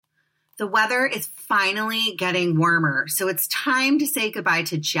The weather is finally getting warmer, so it's time to say goodbye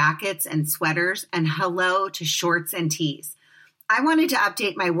to jackets and sweaters and hello to shorts and tees. I wanted to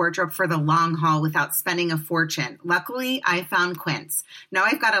update my wardrobe for the long haul without spending a fortune. Luckily, I found Quince. Now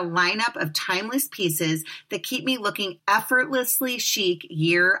I've got a lineup of timeless pieces that keep me looking effortlessly chic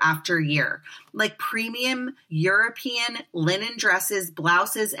year after year, like premium European linen dresses,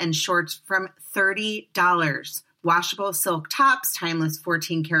 blouses, and shorts from $30. Washable silk tops, timeless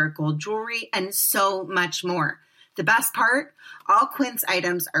 14-karat gold jewelry, and so much more. The best part? All Quince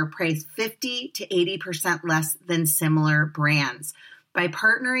items are priced 50 to 80% less than similar brands. By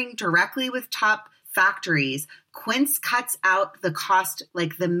partnering directly with top factories, Quince cuts out the cost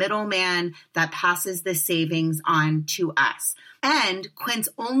like the middleman that passes the savings on to us. And Quince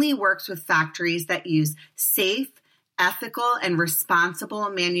only works with factories that use safe, ethical, and responsible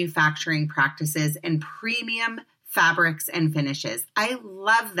manufacturing practices and premium fabrics and finishes. I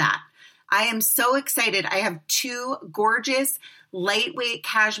love that. I am so excited. I have 2 gorgeous lightweight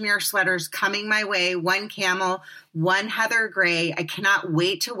cashmere sweaters coming my way, one camel, one heather gray. I cannot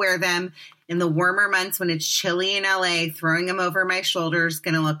wait to wear them in the warmer months when it's chilly in LA. Throwing them over my shoulders,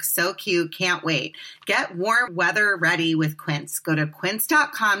 going to look so cute. Can't wait. Get warm weather ready with Quince. Go to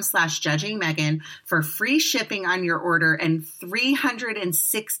quince.com/judgingmegan for free shipping on your order and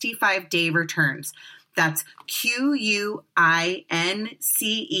 365-day returns. That's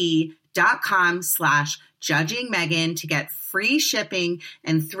QUINCE.com/judgingmegan to get free shipping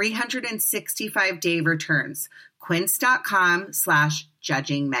and 365-day returns.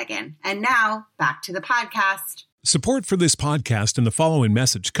 Quince.com/judgingmegan. And now back to the podcast. Support for this podcast and the following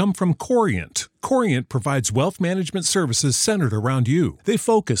message come from Corient. Corient provides wealth management services centered around you. They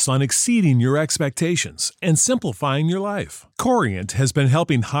focus on exceeding your expectations and simplifying your life. Corient has been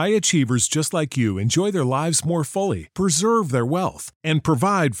helping high achievers just like you enjoy their lives more fully, preserve their wealth, and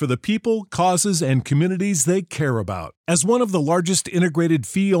provide for the people, causes, and communities they care about. As one of the largest integrated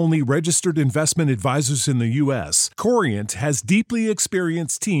fee-only registered investment advisors in the U.S., Corient has deeply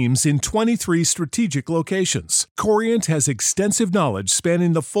experienced teams in 23 strategic locations. Corient has extensive knowledge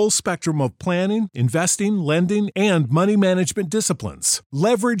spanning the full spectrum of planning, investing, lending, and money management disciplines.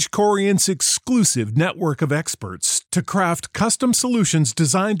 Leverage Corient's exclusive network of experts to craft custom solutions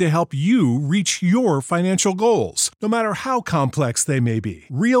designed to help you reach your financial goals, no matter how complex they may be.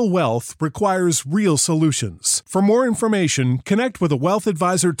 Real wealth requires real solutions. For more information, connect with a wealth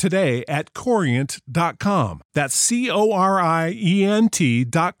advisor today at Corient.com. That's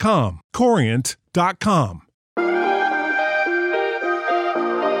Corient.com. Corient.com.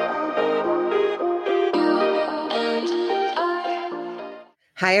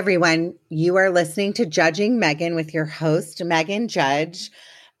 Hi, everyone. You are listening to Judging Megan with your host, Megan Judge.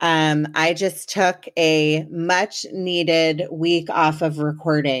 I just took a much needed week off of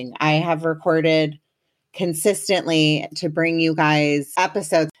recording. I have recorded consistently to bring you guys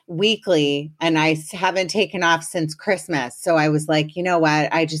episodes weekly, and I haven't taken off since Christmas. So I was like, you know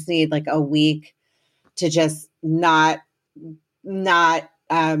what? I just need like a week to just not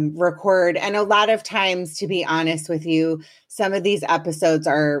record. And a lot of times, to be honest with you, some of these episodes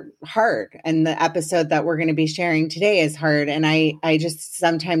are hard. And the episode that we're going to be sharing today is hard. And I just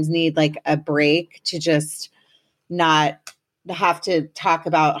sometimes need like a break to just not have to talk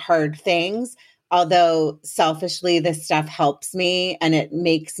about hard things. Although selfishly, this stuff helps me and it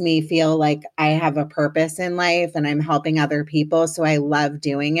makes me feel like I have a purpose in life and I'm helping other people. So I love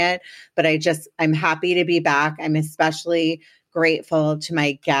doing it. But I'm happy to be back. I'm especially grateful to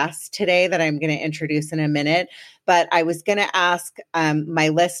my guest today that I'm going to introduce in a minute. But I was going to ask my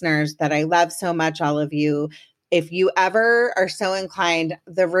listeners that I love so much, all of you, if you ever are so inclined,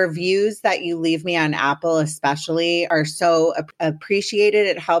 the reviews that you leave me on Apple especially are so appreciated.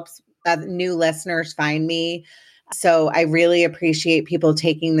 It helps new listeners find me. So I really appreciate people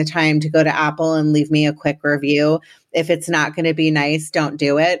taking the time to go to Apple and leave me a quick review. If it's not going to be nice, don't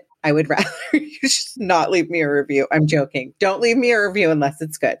do it. I would rather you just not leave me a review. I'm joking. Don't leave me a review unless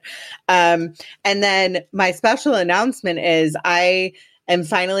it's good. And then my special announcement is I am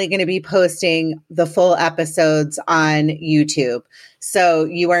finally going to be posting the full episodes on YouTube. So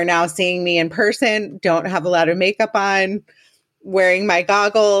you are now seeing me in person. Don't have a lot of makeup on, wearing my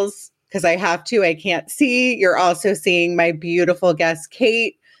goggles because I have to. I can't see. You're also seeing my beautiful guest,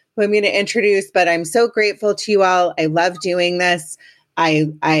 Kate, who I'm going to introduce. But I'm so grateful to you all. I love doing this.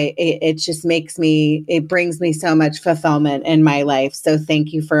 It just it brings me so much fulfillment in my life. So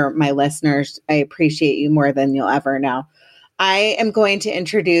thank you for my listeners. I appreciate you more than you'll ever know. I am going to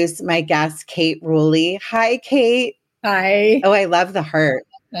introduce my guest, Kate Ruley. Hi, Kate. Hi. Oh, I love the heart.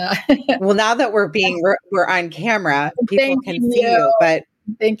 Well, now that we're on camera, people can see you, but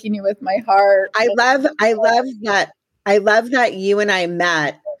thanking you with my heart. I love that. I love that you and I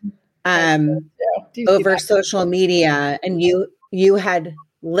met over social media, and you had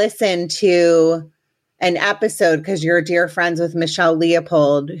listened to an episode because you're dear friends with Michelle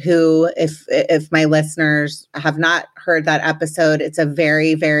Leopold, who, if my listeners have not heard that episode, it's a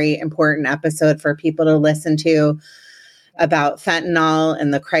very, very important episode for people to listen to about fentanyl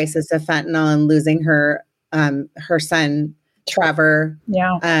and the crisis of fentanyl and losing her son Trevor.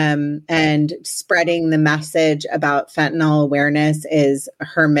 Yeah. And spreading the message about fentanyl awareness is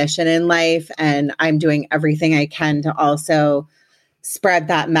her mission in life. And I'm doing everything I can to also spread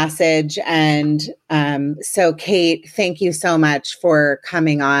that message. And so, Kate, thank you so much for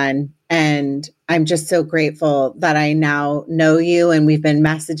coming on. And I'm just so grateful that I now know you and we've been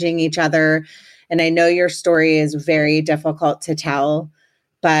messaging each other. And I know your story is very difficult to tell,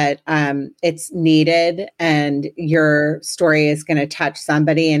 but it's needed, and your story is going to touch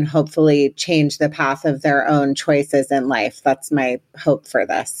somebody and hopefully change the path of their own choices in life. That's my hope for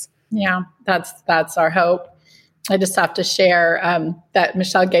this. Yeah, that's our hope. I just have to share that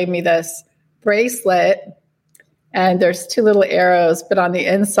Michelle gave me this bracelet, and there's 2 little arrows, but on the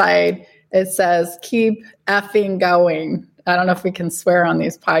inside it says, "Keep effing going." I don't know if we can swear on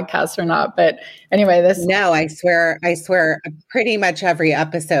these podcasts or not, but anyway, No, I swear pretty much every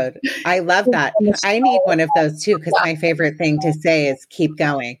episode. I love that. I need one of those too, because my favorite thing to say is keep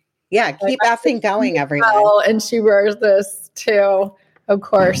going. Yeah, keep effing going, everyone. And she wears this too, of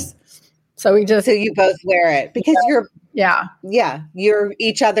course. So you both wear it because you're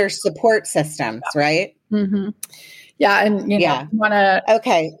each other's support systems, right? Mm-hmm. Yeah. And, want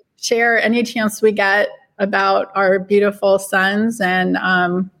to share any chance we get about our beautiful sons. And,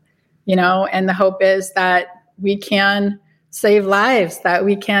 and the hope is that we can save lives, that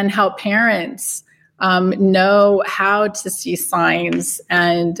we can help parents know how to see signs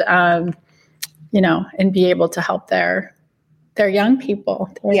and, and be able to help their young people.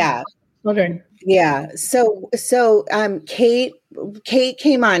 Children. Yeah. So Kate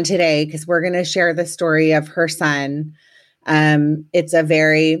came on today because we're going to share the story of her son. It's a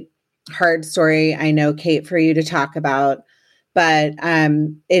very hard story, I know, Kate, for you to talk about, but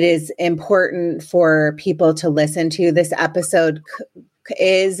it is important for people to listen to. This episode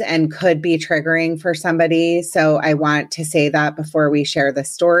is and could be triggering for somebody. So I want to say that before we share the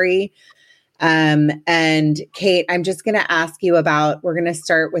story. And Kate, I'm just going to ask you we're going to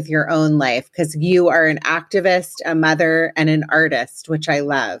start with your own life, because you are an activist, a mother, and an artist, which I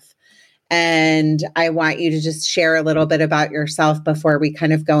love. And I want you to just share a little bit about yourself before we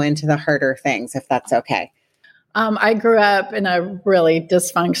kind of go into the harder things, if that's okay. I grew up in a really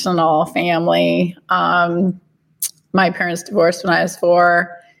dysfunctional family. My parents divorced when I was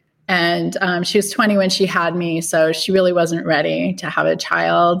 4. And she was 20 when she had me, so she really wasn't ready to have a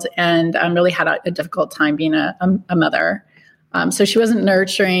child, and really had a difficult time being a mother. So she wasn't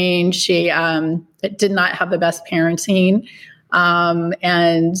nurturing. She did not have the best parenting.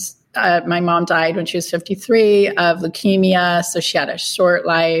 And my mom died when she was 53 of leukemia, so she had a short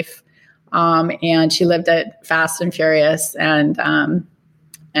life. And she lived it fast and furious. And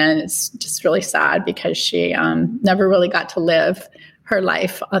it's just really sad because she never really got to live her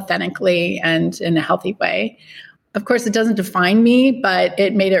life authentically and in a healthy way. Of course, it doesn't define me, but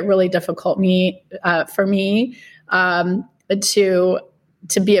it made it really difficult for me to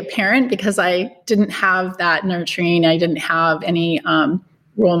be a parent, because I didn't have that nurturing. I didn't have any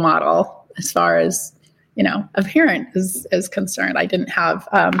role model as far as, a parent is concerned. I didn't have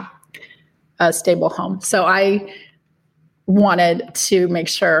a stable home. So I wanted to make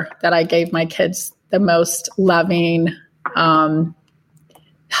sure that I gave my kids the most loving,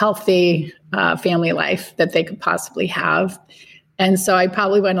 healthy family life that they could possibly have. And so I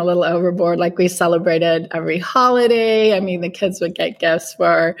probably went a little overboard. Like, we celebrated every holiday. I mean, the kids would get gifts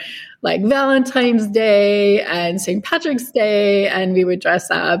for like Valentine's Day and St. Patrick's Day. And we would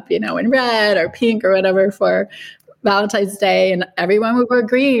dress up, in red or pink or whatever for Valentine's Day. And everyone would wear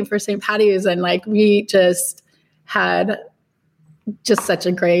green for St. Patty's. And like, we just had just such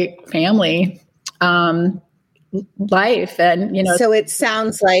a great family life. And so it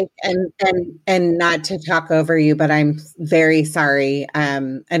sounds like, and not to talk over you, but I'm very sorry,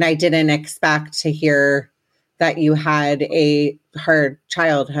 and I didn't expect to hear that you had a hard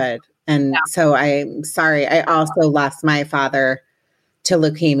childhood, and so I'm sorry. I also lost my father to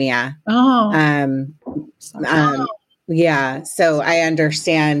leukemia. Yeah, so I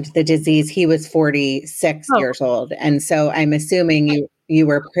understand the disease. He was 46 years old, and so I'm assuming you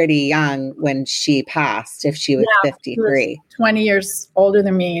were pretty young when she passed, if she was 53. She was 20 years older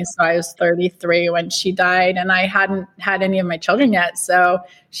than me. So I was 33 when she died, and I hadn't had any of my children yet. So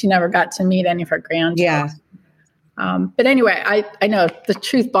she never got to meet any of her grandchildren. Yeah. But anyway, I know the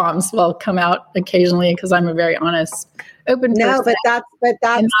truth bombs will come out occasionally because I'm a very honest, open person.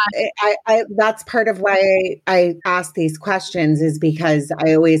 No, that's part of why I ask these questions, is because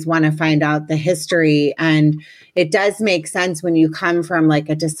I always want to find out the history. And it does make sense when you come from like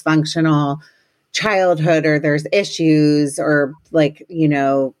a dysfunctional childhood, or there's issues, or like, you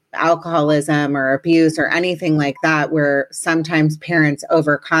know, alcoholism or abuse or anything like that, where sometimes parents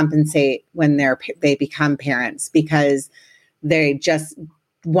overcompensate when they become parents because they just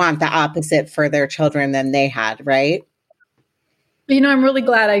want the opposite for their children than they had, right? You know, I'm really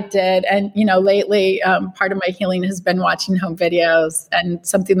glad I did. And, you know, lately, part of my healing has been watching home videos. And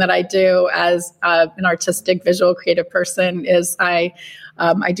something that I do as an artistic, visual, creative person is I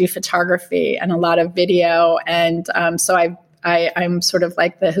do photography and a lot of video. And so I'm sort of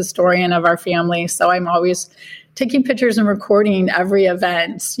like the historian of our family. So I'm always taking pictures and recording every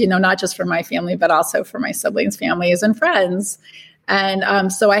event, you know, not just for my family, but also for my siblings, families, and friends.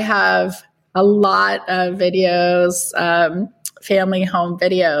 And so I have a lot of videos, family home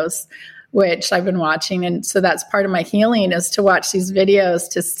videos, which I've been watching. And so that's part of my healing, is to watch these videos,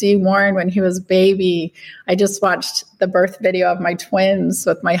 to see Warren when he was a baby. I just watched the birth video of my twins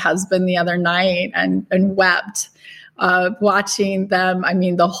with my husband the other night and wept. Watching them, I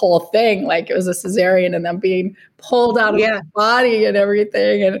mean, the whole thing, like it was a cesarean and them being pulled out of the body and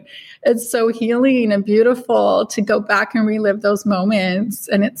everything. And it's so healing and beautiful to go back and relive those moments.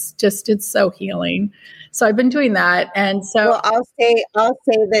 And it's so healing. So I've been doing that. And so I'll say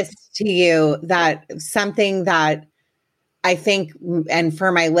this to you, that something that I think, and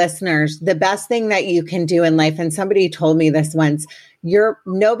for my listeners, the best thing that you can do in life, and somebody told me this once,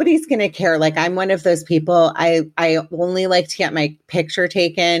 nobody's going to care. Like, I'm one of those people. I only like to get my picture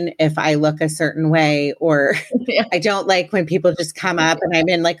taken if I look a certain way, or I don't like when people just come up and I'm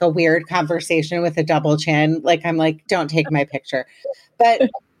in like a weird conversation with a double chin. Like, I'm like, don't take my picture. But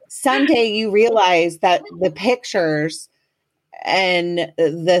someday you realize that the pictures and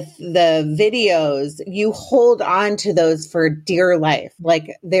the videos, you hold on to those for dear life.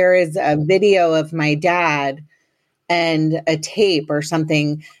 Like, there is a video of my dad and a tape or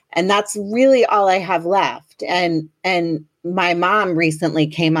something, and that's really all I have left. And my mom recently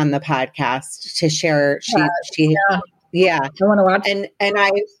came on the podcast to share. She I want to watch.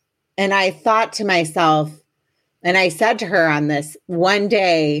 And I thought to myself, and I said to her on this one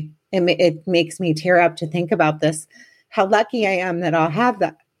day, it makes me tear up to think about this, how lucky I am that I'll have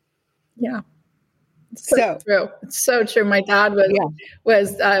that. Yeah. So true. It's so true. My dad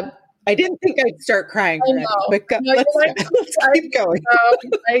was I didn't think I'd start crying. I know. But let's keep going.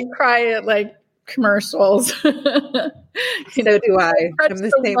 I cry at like commercials. So do I. I'm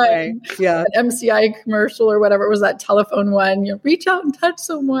the same way. Yeah. An MCI commercial or whatever it was, that telephone one, you know, reach out and touch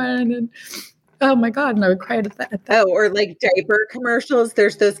someone. And oh my God. And I would cry at that. Oh, or like diaper commercials.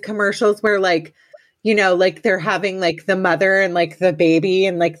 There's those commercials where like, you know, like they're having like the mother and like the baby,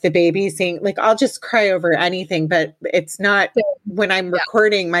 and like the baby saying, like, I'll just cry over anything, but it's not, when I'm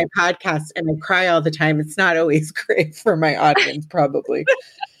recording my podcast and I cry all the time, it's not always great for my audience, probably.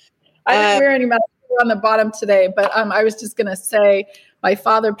 I didn't wear any mascara on the bottom today, but I was just going to say, my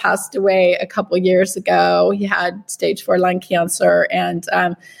father passed away a couple years ago. He had stage 4 lung cancer, and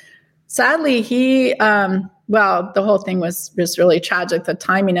sadly, he, the whole thing was really tragic, the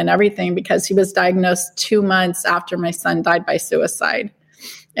timing and everything, because he was diagnosed 2 months after my son died by suicide.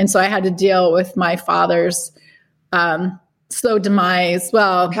 And so I had to deal with my father's slow demise.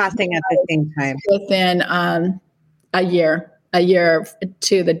 Well, passing at the same time. Within a year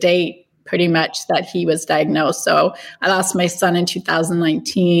to the date, pretty much, that he was diagnosed. So I lost my son in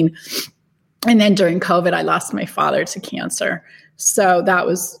 2019. And then during COVID, I lost my father to cancer. So that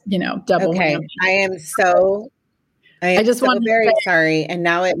was, you know, double. Okay. whammy. I am so very sorry. And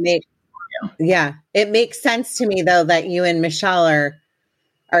now it makes sense to me, though, that you and Michelle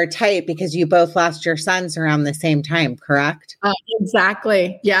are tight, because you both lost your sons around the same time, correct?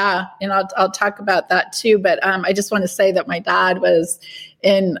 Exactly. Yeah. And I'll talk about that too. But I just want to say that my dad was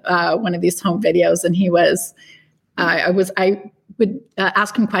in one of these home videos, and he was, I would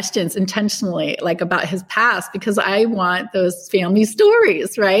ask him questions intentionally, like about his past, because I want those family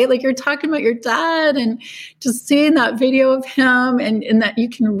stories, right? Like, you're talking about your dad, and just seeing that video of him, and that you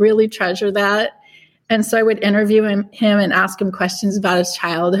can really treasure that. And so I would interview him and ask him questions about his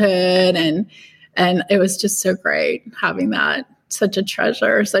childhood. And it was just so great having that, such a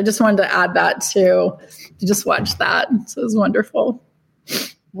treasure. So I just wanted to add that too. You just watch that. So it was wonderful.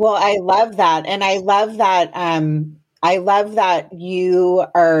 Well, I love that. And I love that. I love that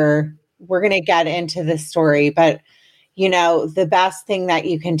we're going to get into this story, but the best thing that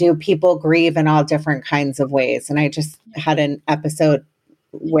you can do, people grieve in all different kinds of ways. And I just had an episode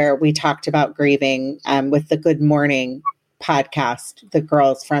where we talked about grieving with the Good Morning podcast, the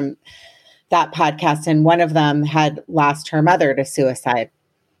girls from that podcast. And one of them had lost her mother to suicide.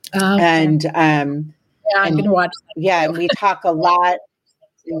 And I can watch that. Yeah. And we talk a lot.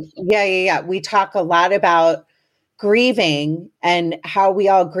 Yeah. We talk a lot about grieving and how we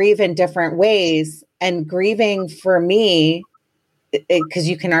all grieve in different ways. And grieving for me, because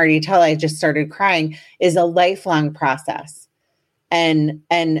you can already tell I just started crying, is a lifelong process. And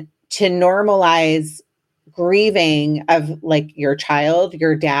to normalize grieving of like your child,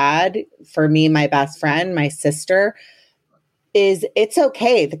 your dad, for me, my best friend, my sister, it's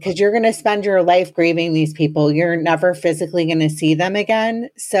okay because you're going to spend your life grieving these people. You're never physically going to see them again.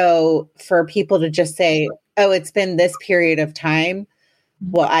 So for people to just say, oh, it's been this period of time.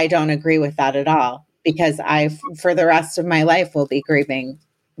 Well, I don't agree with that at all, because for the rest of my life, will be grieving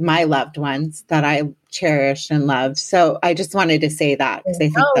my loved ones that I cherished and loved. So I just wanted to say that because I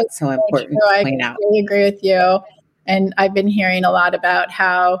think that's so important to point out. I really agree with you. And I've been hearing a lot about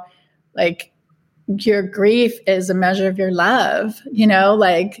how like your grief is a measure of your love, not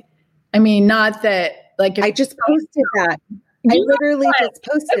that like I just posted that. I literally just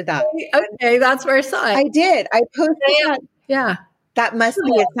posted that. Okay, that's where I saw it. I did. I posted that. Yeah. That must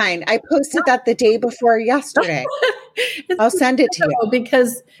be a sign. I posted that the day before yesterday. I'll send it to you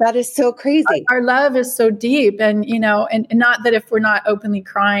because that is so crazy. Our love is so deep, and and not that if we're not openly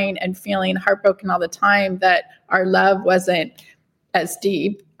crying and feeling heartbroken all the time, that our love wasn't as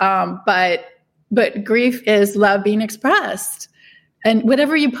deep. But grief is love being expressed. And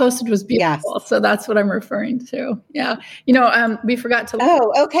whatever you posted was beautiful. Yes. So that's what I'm referring to. Yeah. We forgot to.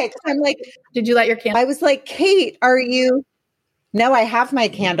 Oh, okay. I'm like, did you light your candle? I was like, Kate, are you? No, I have my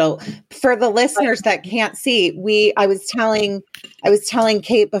candle. For the listeners that can't see, I was telling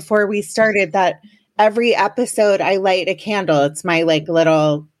Kate before we started that every episode I light a candle. It's my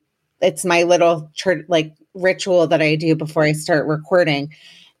little church, ritual that I do before I start recording.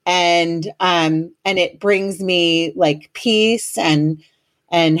 And it brings me like peace and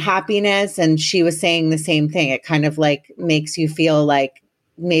happiness. And she was saying the same thing. It kind of like makes you feel like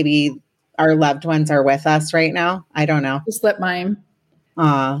maybe our loved ones are with us right now. I don't know. Just lit mine.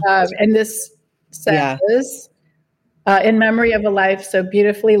 And this says, in memory of a life so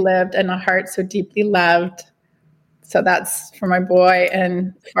beautifully lived and a heart so deeply loved. So that's for my boy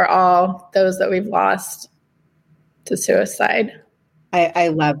and for all those that we've lost to suicide. I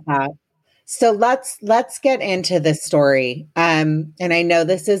love that. So let's get into this story. And I know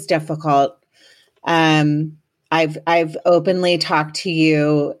this is difficult. I've openly talked to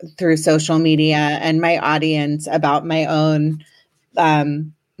you through social media and my audience about my own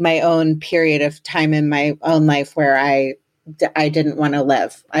period of time in my own life where I didn't want to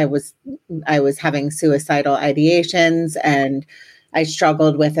live. I was having suicidal ideations, and I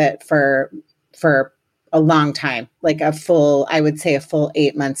struggled with it for a long time, like a full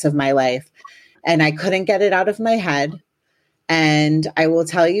 8 months of my life. And I couldn't get it out of my head. And I will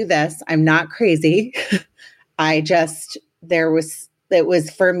tell you this, I'm not crazy. It was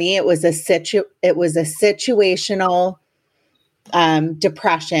a situational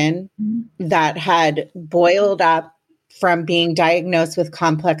depression that had boiled up from being diagnosed with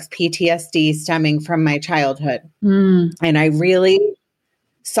complex PTSD stemming from my childhood. And I really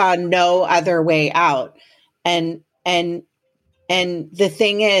saw no other way out. And the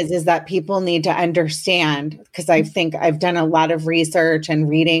thing is that people need to understand, because I think I've done a lot of research and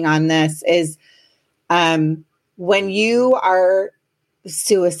reading on this, is when you are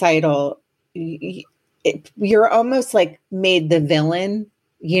suicidal, you're almost like made the villain,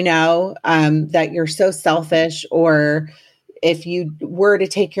 that you're so selfish, or if you were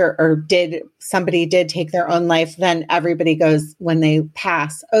to somebody did take their own life, then everybody goes when they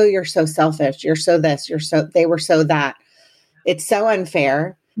pass, oh, you're so selfish. You're so this, they were so that. It's so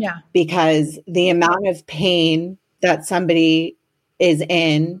unfair. Yeah. Because the amount of pain that somebody is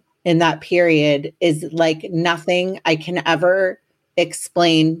in that period is like nothing I can ever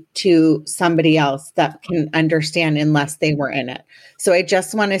explain to somebody else that can understand unless they were in it. So I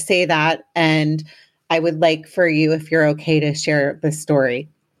just want to say that. And I would like for you, if you're okay, to share the story.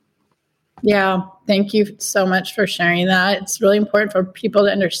 Yeah. Thank you so much for sharing that. It's really important for people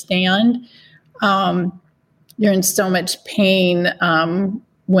to understand. You're in so much pain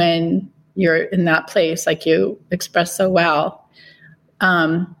when you're in that place, like you expressed so well.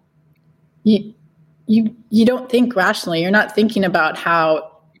 you don't think rationally. You're not thinking about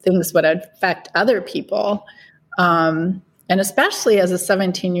how things would affect other people. And especially as a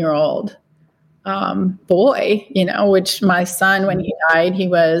 17-year-old boy, which my son, when he died, he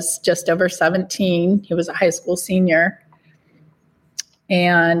was just over 17. He was a high school senior.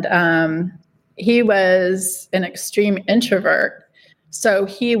 And he was an extreme introvert. So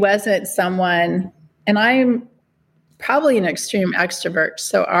he wasn't someone, and I'm probably an extreme extrovert.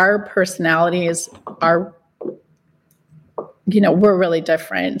 So our personalities are, we're really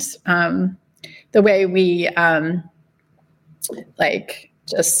different. The way we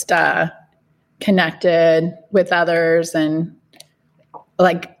connected with others, and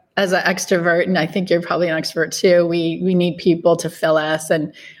like as an extrovert, and I think you're probably an extrovert too, we need people to fill us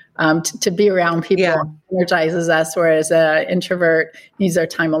and to be around people energizes us, whereas an introvert needs their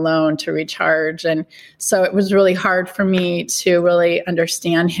time alone to recharge. And so it was really hard for me to really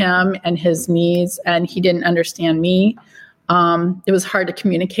understand him and his needs, and he didn't understand me. It was hard to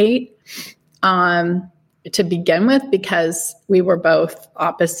communicate to begin with, because we were both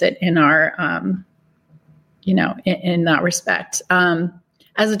opposite in our, in that respect.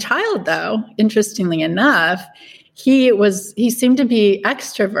 As a child, though, interestingly enough, he seemed to be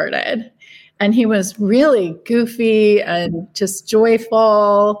extroverted, and he was really goofy and just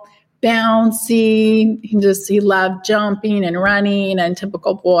joyful, bouncy. He loved jumping and running and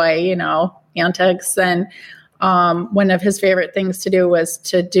typical boy, antics. And one of his favorite things to do was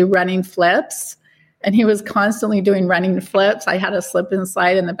to do running flips. And he was constantly doing running flips. I had a slip and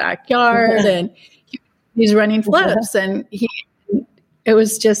slide in the backyard, and he's running flips. And it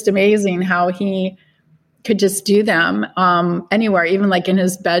was just amazing how he could just do them anywhere, even like in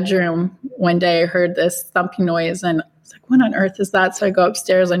his bedroom. One day I heard this thumping noise, and I was like, what on earth is that? So I go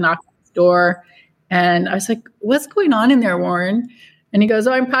upstairs, I knock on his door, and I was like, what's going on in there, Warren? And he goes,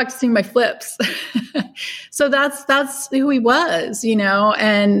 oh, I'm practicing my flips. So that's who he was,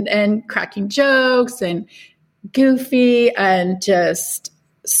 and cracking jokes and goofy and just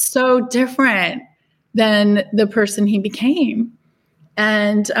so different than the person he became.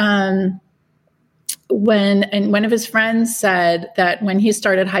 And one of his friends said that when he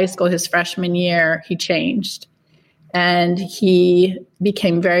started high school, his freshman year, he changed, and he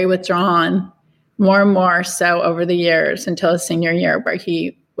became very withdrawn, more and more so over the years, until his senior year, where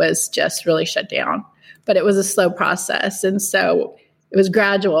he was just really shut down. But it was a slow process, and so it was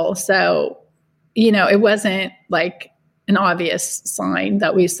gradual. So, it wasn't like an obvious sign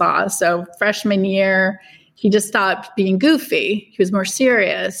that we saw. So freshman year, he just stopped being goofy. He was more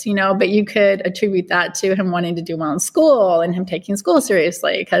serious, but you could attribute that to him wanting to do well in school and him taking school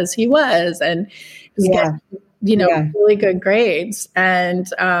seriously, because he was, and he was getting, really good grades. And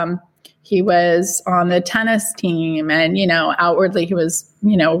he was on the tennis team, and, outwardly he was,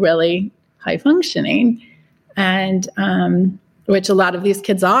 really high functioning, and which a lot of these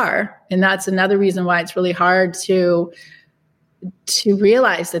kids are. And that's another reason why it's really hard to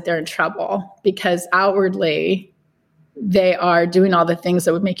realize that they're in trouble, because outwardly they are doing all the things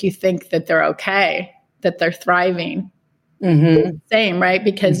that would make you think that they're okay, that they're thriving. Mm-hmm. Same, right?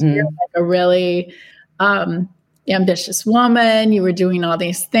 Because you're like a really ambitious woman. You were doing all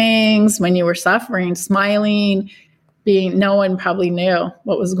these things when you were suffering, smiling, no one probably knew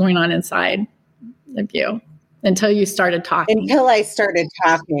what was going on inside of you until you started talking. Until I started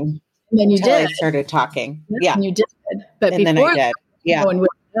talking. And then you did. I started talking. Yeah. And you did. But and before, then I did. Yeah. No one would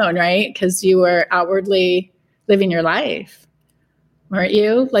have known, right? Because you were outwardly living your life. Weren't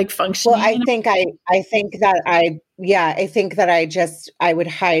you? Like functioning? Well, I think that I would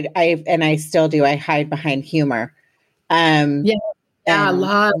hide. I still do. I hide behind humor. A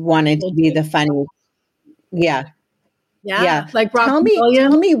lot wanted to be the funny. Yeah. Yeah. Like Robin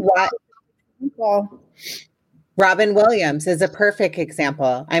Williams. Tell me what. Robin Williams is a perfect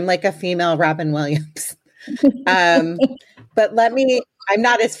example. I'm like a female Robin Williams. But I'm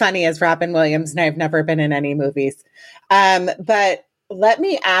not as funny as Robin Williams, and I've never been in any movies. But let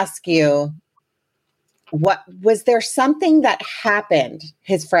me ask you, was there something that happened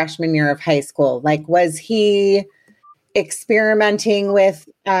his freshman year of high school? Like, was he experimenting with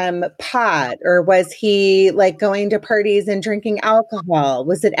pot, or was he like going to parties and drinking alcohol?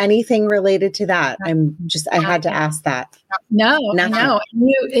 Was it anything related to that? I had to ask that. No.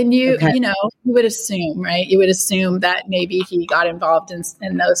 You would assume, right? You would assume that maybe he got involved in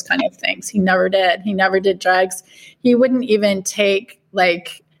those kind of things. He never did. He never did drugs. He wouldn't even take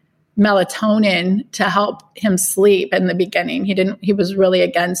like melatonin to help him sleep in the beginning. He was really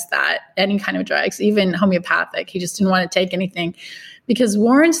against that, any kind of drugs, even homeopathic. He just didn't want to take anything, because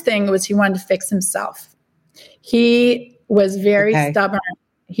Warren's thing was he wanted to fix himself. He was very stubborn.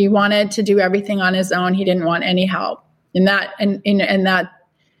 He wanted to do everything on his own. He didn't want any help. And that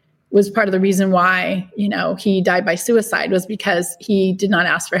was part of the reason why, he died by suicide, was because he did not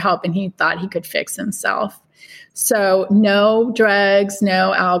ask for help and he thought he could fix himself. So no drugs,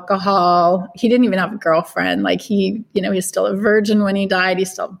 no alcohol. He didn't even have a girlfriend. Like he's still a virgin when he died. He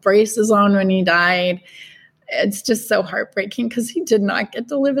still had braces on when he died. It's just so heartbreaking because he did not get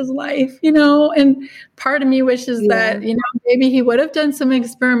to live his life, and part of me wishes that, maybe he would have done some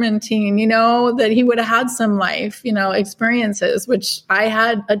experimenting, that he would have had some life, experiences, which I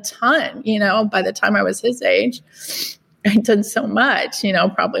had a ton, by the time I was his age. I'd done so much,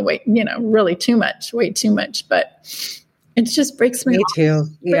 probably really too much, way too much, but it just breaks me too.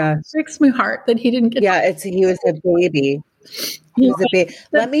 Yeah. It breaks my heart that he didn't get. Yeah. He was a baby.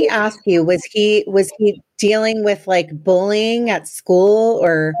 Let me ask you, was he dealing with like bullying at school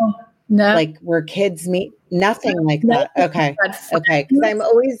or no, like were kids nothing like that? Okay. Okay. Cause I'm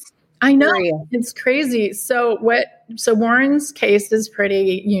always, I know curious. It's crazy. So Warren's case is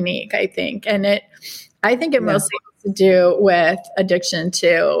pretty unique, I think. And I think it mostly has to do with addiction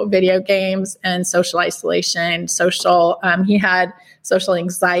to video games and social isolation, he had social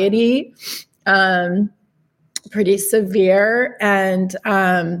anxiety, pretty severe. And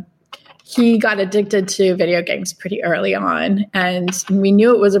he got addicted to video games pretty early on. And we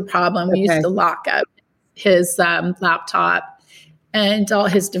knew it was a problem. We used to lock up his laptop and all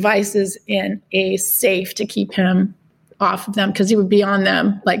his devices in a safe to keep him off of them because he would be on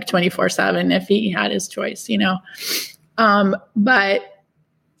them like 24/7 if he had his choice, But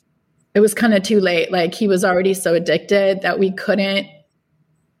it was kind of too late. Like he was already so addicted that we couldn't,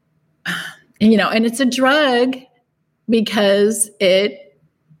 and it's a drug because it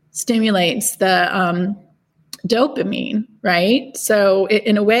stimulates the dopamine, right? So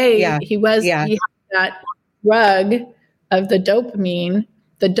in a way, he had that drug of the dopamine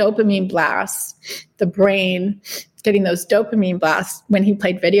blasts, the brain getting those dopamine blasts when he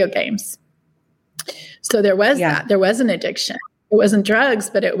played video games. So there was that. There was an addiction. It wasn't drugs,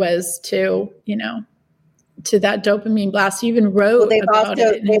 but it was to that dopamine blast. He even wrote about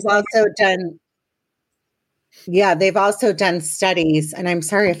it. They've also done studies, and I'm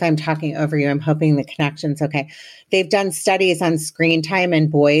sorry if I'm talking over you. I'm hoping the connection's okay. They've done studies on screen time in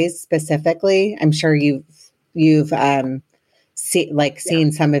boys specifically. I'm sure you've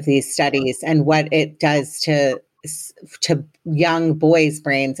seen some of these studies and what it does to young boys'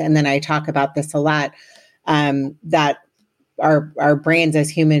 brains. And then I talk about this a lot, that our brains as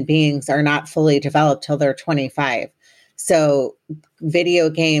human beings are not fully developed till they're 25. So video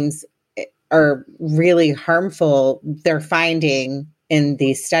games are really harmful. They're finding in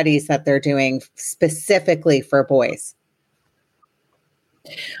these studies that they're doing specifically for boys.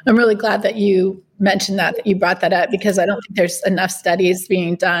 I'm really glad that you mentioned that you brought that up, because I don't think there's enough studies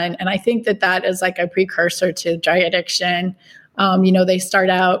being done. And I think that is like a precursor to drug addiction. They start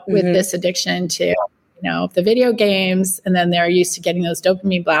out with this addiction to, the video games, and then they're used to getting those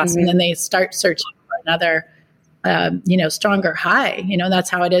dopamine blasts, and then they start searching for another, stronger high. That's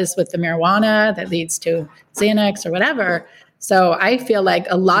how it is with the marijuana that leads to Xanax or whatever. So I feel like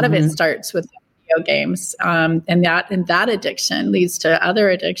a lot of it starts with video games, and that addiction leads to other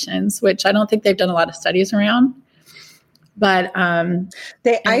addictions, which I don't think they've done a lot of studies around. But I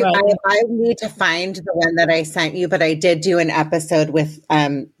need to find the one that I sent you, but I did do an episode with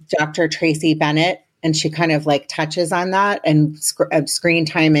Dr. Tracy Bennett, and she kind of like touches on that and screen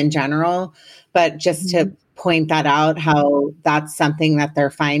time in general. But just to point that out, how that's something that they're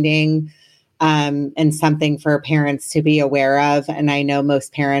finding, and something for parents to be aware of. And I know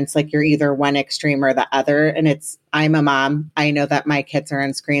most parents, like, you're either one extreme or the other. And I'm a mom. I know that my kids are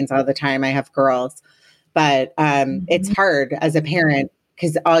on screens all the time. I have girls, but it's hard as a parent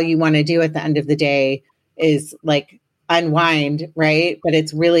because all you want to do at the end of the day is like unwind, right? But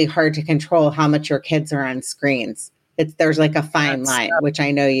it's really hard to control how much your kids are on screens. There's like a fine line, which I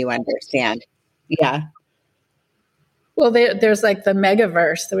know you understand. Yeah. Well, there's like the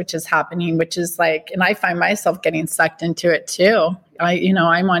megaverse, which is happening, which is like, and I find myself getting sucked into it too.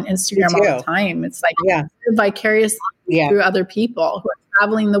 I'm on Instagram all the time. It's like vicariously through other people who are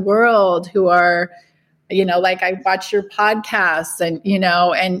traveling the world, who are, like I watch your podcasts, and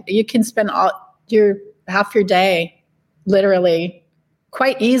and you can spend half your day, literally,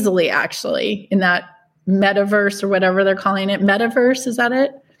 quite easily, actually, in that metaverse or whatever they're calling it. Metaverse, is that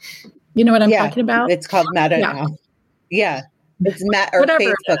it? You know what I'm talking about? It's called Meta now. Yeah. It's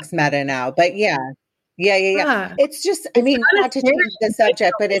Facebook's Meta now. But yeah. It's just, not to change the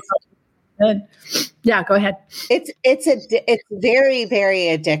subject, but it's go ahead. It's very, very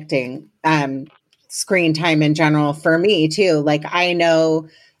addicting screen time in general for me too. Like I know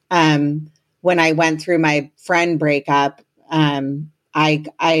when I went through my friend breakup,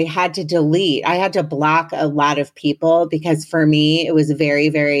 I had to delete, I had to block a lot of people because for me, it was very,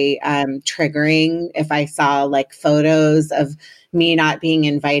 very triggering if I saw like photos of me not being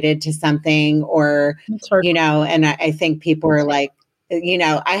invited to something or, you know, and I think people were like, you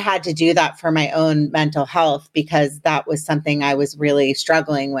know, I had to do that for my own mental health because that was something I was really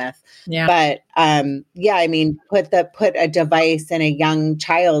struggling with. Yeah. But yeah, I mean, put a device in a young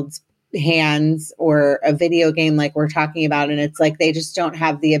child's hands or a video game like we're talking about, and it's like they just don't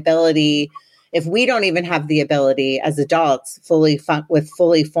have the ability. If we don't even have the ability as adults with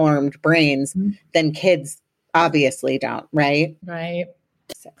fully formed brains, then kids obviously don't, right? Right.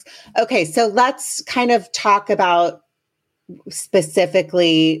 Okay, so let's kind of talk about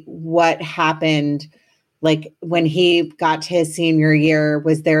specifically what happened like when he got to his senior year.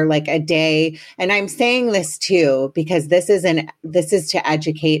 Was there like a day, and I'm saying this too because this is to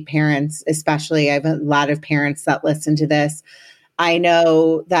educate parents, especially I have a lot of parents that listen to this. I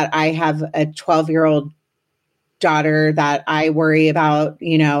know that I have a 12-year-old daughter that I worry about.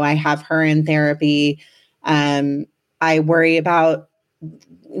 You know, I have her in therapy. I worry about,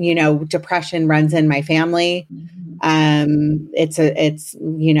 you know, depression runs in my family. It's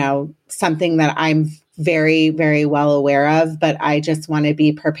you know, something that I'm very, very well aware of, but I just want to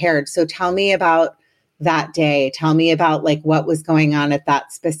be prepared. So tell me about that day. Tell me about like what was going on at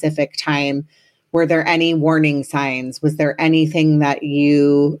that specific time. Were there any warning signs? Was there anything that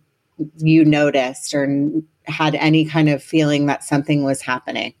you noticed or had any kind of feeling that something was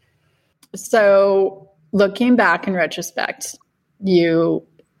happening? So looking back in retrospect, you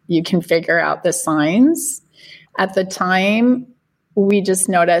can figure out the signs. At the time, we just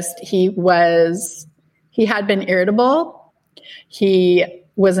noticed he had been irritable. He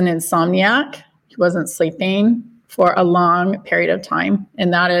was an insomniac. He wasn't sleeping for a long period of time.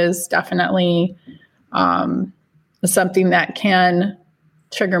 And that is definitely something that can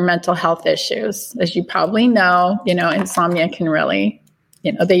trigger mental health issues. As you probably know, you know, insomnia can really,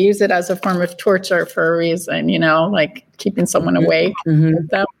 you know, they use it as a form of torture for a reason, you know, like keeping someone awake.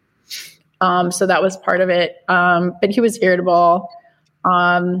 So that was part of it. But he was irritable.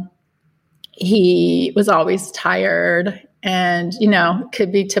 He was always tired and, you know,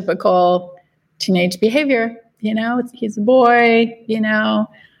 could be typical teenage behavior. You know, he's a boy, you know,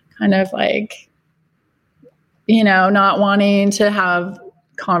 kind of like, you know, not wanting to have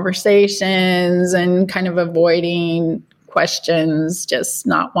conversations and kind of avoiding questions, just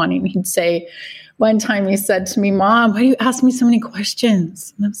not wanting. He'd say, one time he said to me, "Mom, why do you ask me so many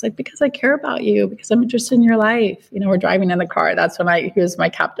questions?" And I was like, "Because I care about you, because I'm interested in your life." You know, we're driving in the car. That's when he was my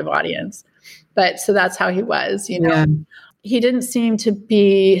captive audience. But so that's how he was, you know. Yeah. He didn't seem to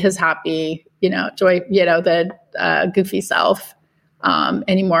be his happy, you know, joy, you know, the goofy self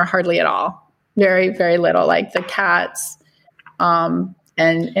anymore, hardly at all. Very, very little, like the cats and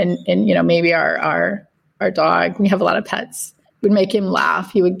you know, maybe our dog. We have a lot of pets. Would make him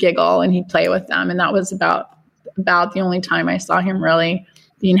laugh. He would giggle and he'd play with them. And that was about the only time I saw him really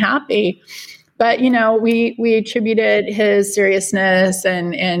being happy. But, you know, we attributed his seriousness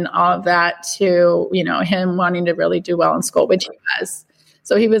and all of that to, you know, him wanting to really do well in school, which he was.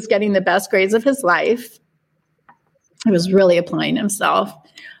 So he was getting the best grades of his life. He was really applying himself.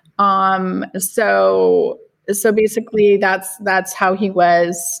 So basically that's how he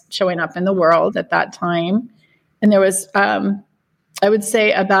was showing up in the world at that time. And there was, I would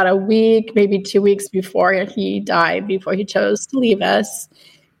say about a week, maybe 2 weeks before he died, before he chose to leave us,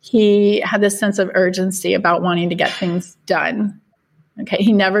 he had this sense of urgency about wanting to get things done. Okay.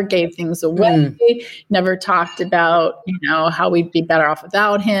 He never gave things away, never talked about, you know, how we'd be better off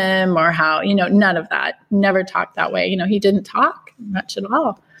without him or how, you know, none of that. Never talked that way. You know, he didn't talk much at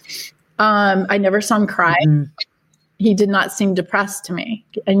all. I never saw him cry. He did not seem depressed to me.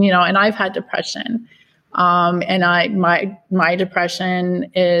 And, you know, and I've had depression. And my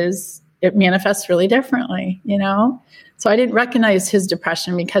depression it manifests really differently, you know? So I didn't recognize his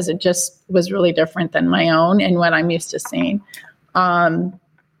depression because it just was really different than my own and what I'm used to seeing.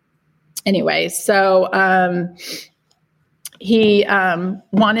 Anyway, so, he,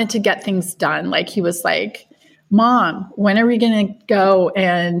 wanted to get things done. Like he was like, "Mom, when are we going to go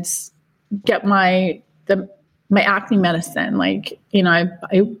and get my acne medicine? Like, you know,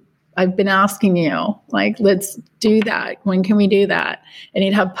 I've been asking you, like, let's do that. When can we do that?" And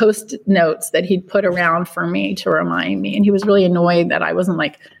he'd have post-it notes that he'd put around for me to remind me. And he was really annoyed that I wasn't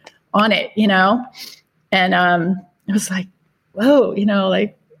like on it, you know? And it was like, whoa, you know,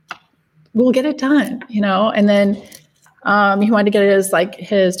 like, we'll get it done, you know? And then He wanted to get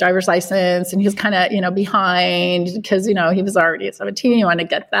his driver's license, and he was kind of, behind because, he was already at 17. He wanted to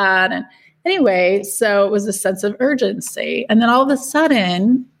get that. And anyway, so it was a sense of urgency. And then all of a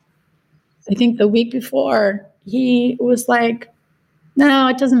sudden, I think the week before, he was like, no,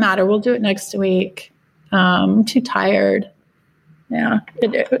 it doesn't matter. We'll do it next week. I'm too tired. Yeah.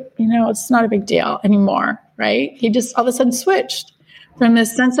 It's not a big deal anymore. Right. He just all of a sudden switched from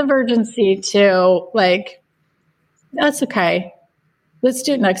this sense of urgency to like, that's okay. Let's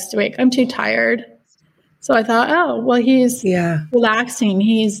do it next week. I'm too tired. So I thought, oh, well, he's relaxing.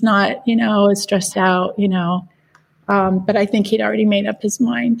 He's not, as stressed out, but I think he'd already made up his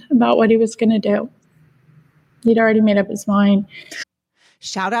mind about what he was going to do. He'd already made up his mind.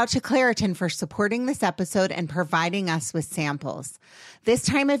 Shout out to Claritin for supporting this episode and providing us with samples. This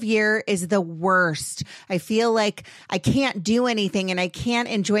time of year is the worst. I feel like I can't do anything and I can't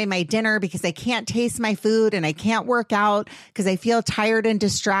enjoy my dinner because I can't taste my food and I can't work out because I feel tired and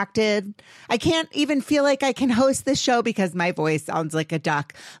distracted. I can't even feel like I can host this show because my voice sounds like a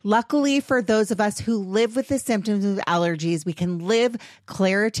duck. Luckily for those of us who live with the symptoms of allergies, we can live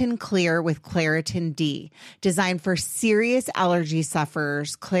Claritin Clear with Claritin D. Designed for serious allergy sufferers,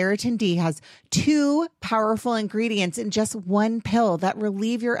 Claritin D has 2 powerful ingredients in just one pill that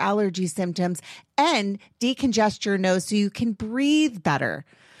relieve your allergy symptoms and decongest your nose so you can breathe better.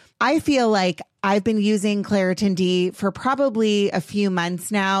 I feel like I've been using Claritin D for probably a few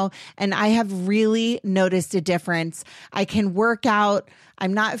months now, and I have really noticed a difference. I can work out.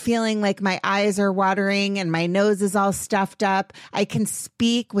 I'm not feeling like my eyes are watering and my nose is all stuffed up. I can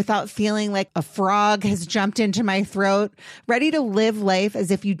speak without feeling like a frog has jumped into my throat. Ready to live life as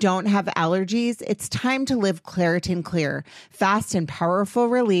if you don't have allergies? It's time to live Claritin Clear. Fast and powerful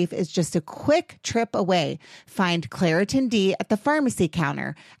relief is just a quick trip away. Find Claritin D at the pharmacy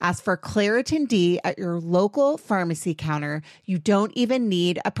counter. Ask for Claritin D at your local pharmacy counter. You don't even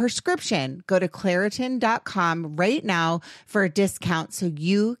need a prescription. Go to Claritin.com right now for a discount so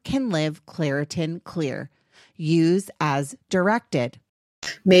you can live Claritin Clear. Use as directed.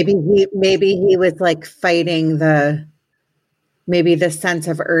 Maybe he was like fighting the sense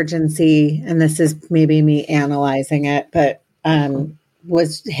of urgency, and this is maybe me analyzing it, but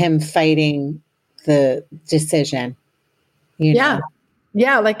was him fighting the decision. Yeah.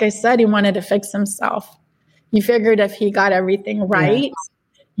 Like I said, he wanted to fix himself. He figured if he got everything right,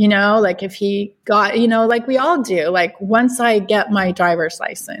 like if he got, like we all do, like once I get my driver's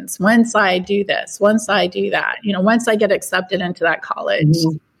license, once I do this, once I do that, once I get accepted into that college,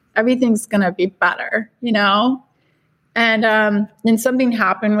 everything's going to be better, And then something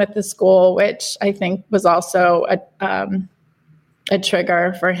happened with the school, which I think was also a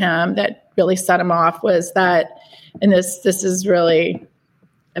trigger for him that really set him off, was that, and this is really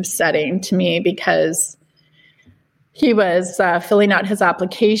upsetting to me because he was filling out his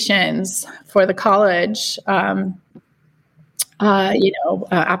applications for the college,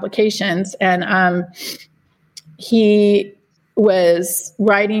 applications, and he was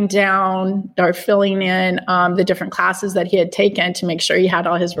writing down or filling in the different classes that he had taken to make sure he had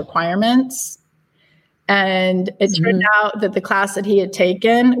all his requirements. And it turned out that the class that he had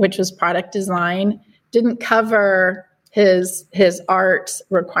taken, which was product design, didn't cover his art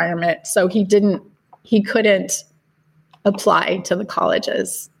requirement. So he couldn't apply to the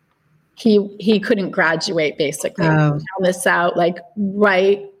colleges. He couldn't graduate, basically. Oh. Found this out like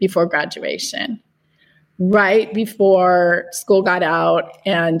right before graduation, right before school got out,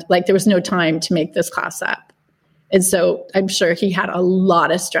 and like there was no time to make this class up. And so I'm sure he had a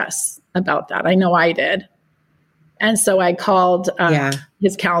lot of stress about that. I know I did. And so I called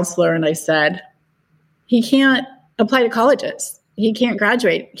his counselor and I said, he can't apply to colleges. He can't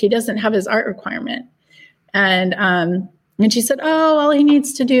graduate. He doesn't have his art requirement. And she said, oh, all he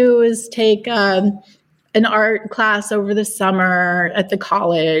needs to do is take an art class over the summer at the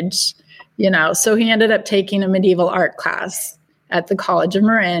college, So he ended up taking a medieval art class at the College of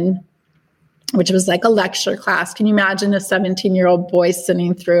Marin, which was like a lecture class. Can you imagine a 17-year-old boy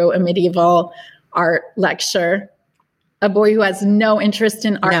sitting through a medieval art lecture? A boy who has no interest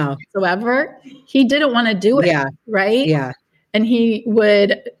in art whatsoever. He didn't want to do it, right? Yeah. And he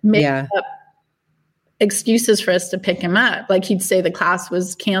would make up excuses for us to pick him up. Like he'd say the class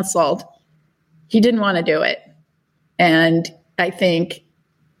was canceled. He didn't want to do it. And I think,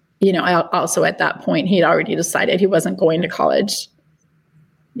 also at that point, he'd already decided he wasn't going to college,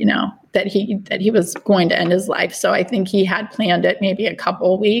 that he was going to end his life. So I think he had planned it maybe a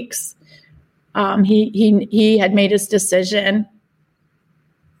couple of weeks. He had made his decision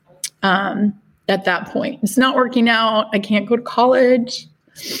at that point. It's not working out. I can't go to college.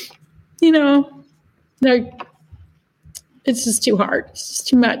 it's just too hard. It's just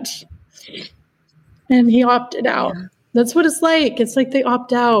too much. And he opted out. Yeah. That's what it's like. It's like they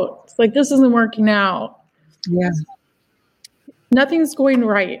opt out. It's like, this isn't working out. Yeah. Nothing's going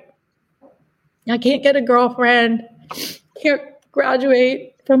right. I can't get a girlfriend. Can't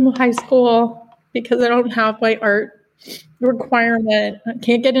graduate from high school because I don't have my art requirement. I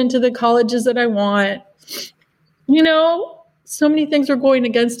can't get into the colleges that I want. You know, so many things were going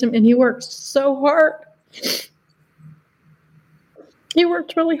against him, and he worked so hard. He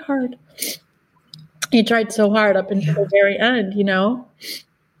worked really hard. He tried so hard up until the very end, you know.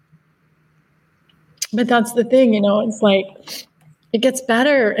 But that's the thing, you know, it's like it gets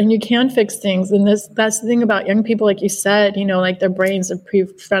better and you can fix things. And that's the thing about young people, like you said, you know, like their brains and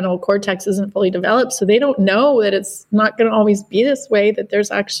prefrontal cortex isn't fully developed. So they don't know that it's not going to always be this way, that there's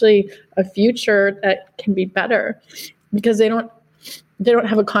actually a future that can be better, because they don't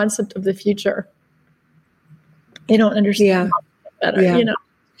have a concept of the future. They don't understand better, you know.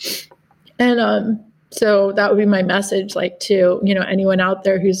 And so that would be my message, like, to, you know, anyone out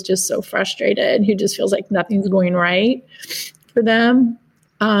there who's just so frustrated, who just feels like nothing's going right for them.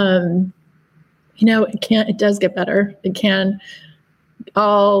 You know, it does get better. It can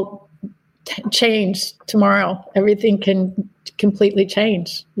all change tomorrow. Everything can completely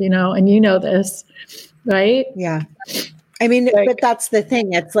change, you know, and you know this, right? Yeah. I mean, but that's the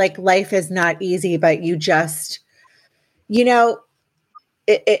thing. It's like life is not easy, but you just, you know,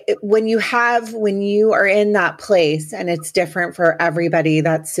 when you are in that place, and it's different for everybody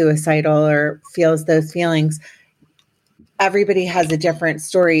that's suicidal or feels those feelings, everybody has a different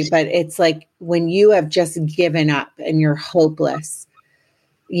story, but it's like when you have just given up and you're hopeless,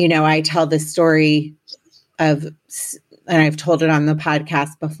 you know, I tell the story of, and I've told it on the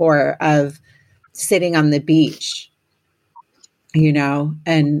podcast before, of sitting on the beach, you know,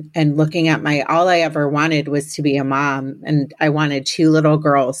 and looking at all I ever wanted was to be a mom. And I wanted 2 little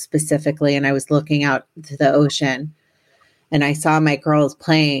girls specifically. And I was looking out to the ocean and I saw my girls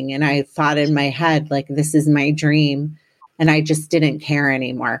playing, and I thought in my head, like, this is my dream. And I just didn't care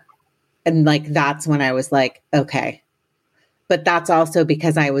anymore. And like, that's when I was like, okay, but that's also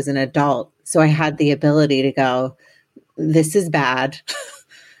because I was an adult. So I had the ability to go, this is bad.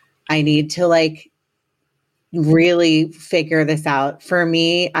 I need to like really figure this out. For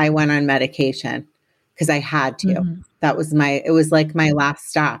me, I went on medication because I had to. Mm-hmm. It was like my last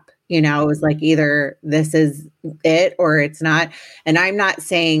stop. You know, it was like either this is it or it's not. And I'm not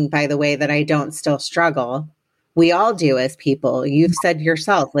saying, by the way, that I don't still struggle. We all do as people. You've said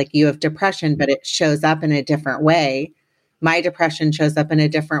yourself, like, you have depression, but it shows up in a different way. My depression shows up in a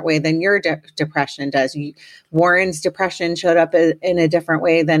different way than your depression does. Warren's depression showed up in a different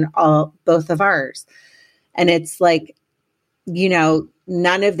way than both of ours. And it's like, you know,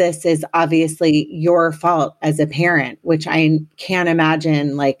 none of this is obviously your fault as a parent, which I can't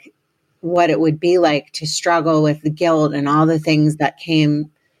imagine like what it would be like to struggle with the guilt and all the things that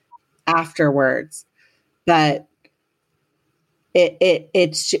came afterwards. But it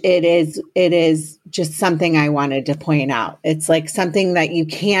is just something I wanted to point out. It's like something that you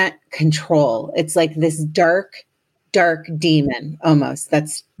can't control. It's like this dark demon almost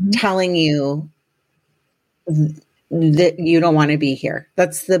that's telling you that you don't want to be here.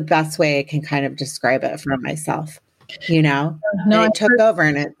 That's the best way I can kind of describe it for myself, you know. No, it took over,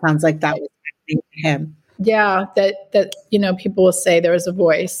 and it sounds like that was him. Yeah, that you know, people will say there was a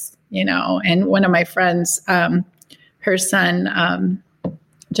voice, you know. And one of my friends, her son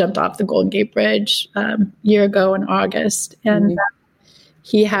jumped off the Golden Gate Bridge a year ago in August, and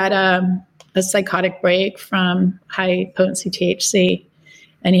he had a psychotic break from high potency THC,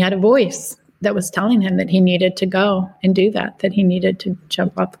 and he had a voice that was telling him that he needed to go and do that he needed to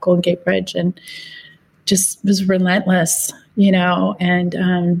jump off the Golden Gate Bridge, and just was relentless, you know.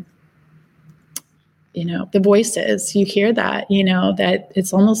 And, you know, the voices, you hear that, you know, that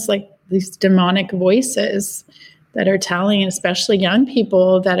it's almost like these demonic voices that are telling, especially young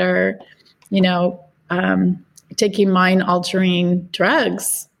people that are, you know, taking mind altering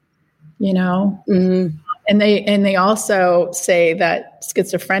drugs, you know. Mm-hmm. And they also say that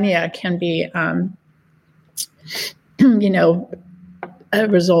schizophrenia can be, you know, a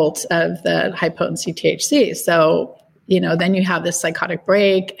result of the high potency THC. So, you know, then you have this psychotic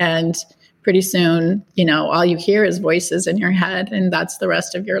break, and pretty soon, you know, all you hear is voices in your head, and that's the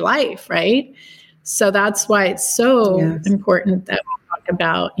rest of your life, right? So that's why it's so important that we talk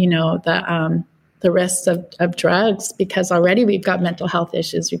about, you know, the risks of drugs, because already we've got mental health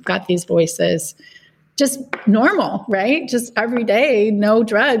issues. We've got these voices. Just normal, right? Just every day, no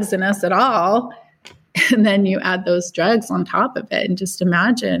drugs in us at all. And then you add those drugs on top of it, and just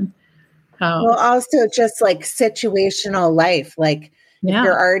imagine Well, also just like situational life, like if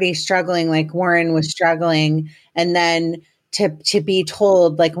you're already struggling, like Warren was struggling, and then to be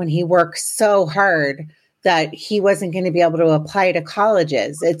told, like when he worked so hard that he wasn't going to be able to apply to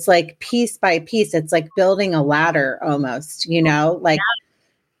colleges. It's like piece by piece. It's like building a ladder almost, you know, like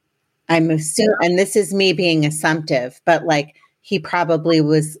I'm assuming, and this is me being assumptive, but like he probably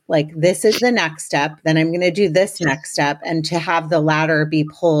was like, this is the next step. Then I'm going to do this next step. And to have the ladder be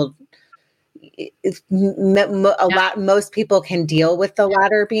pulled, most people can deal with the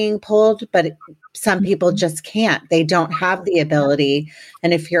ladder being pulled, but some people just can't. They don't have the ability.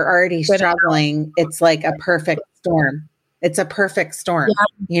 And if you're already struggling, it's like a perfect storm. It's a perfect storm,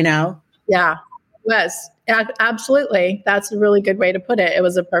 you know? Yeah. Yes, absolutely. That's a really good way to put it. It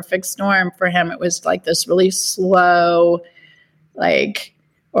was a perfect storm for him. It was like this really slow, like,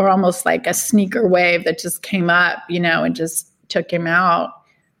 or almost like a sneaker wave that just came up, you know, and just took him out.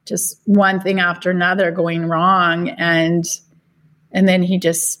 Just one thing after another going wrong. And then he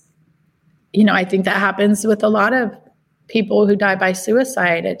just, you know, I think that happens with a lot of people who die by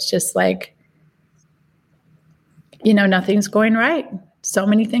suicide. It's just like, you know, nothing's going right. So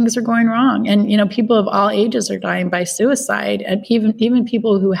many things are going wrong. And, you know, people of all ages are dying by suicide, and even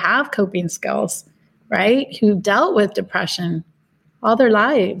people who have coping skills, right? Who dealt with depression all their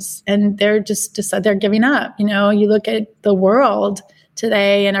lives, and they're just decided they're giving up. You know, you look at the world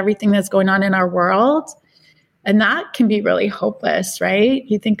today and everything that's going on in our world, and that can be really hopeless, right?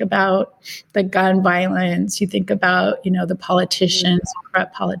 You think about the gun violence, you think about, you know, the politicians,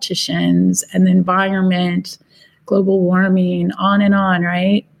 corrupt politicians, and the environment, global warming, on,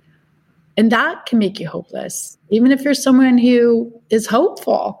 right? And that can make you hopeless. Even if you're someone who is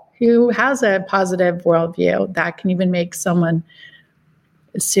hopeful, who has a positive worldview, that can even make someone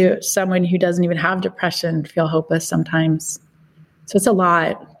who doesn't even have depression feel hopeless sometimes. So it's a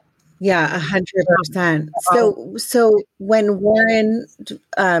lot. Yeah, 100%. So when Warren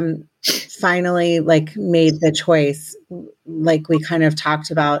finally like made the choice, like we kind of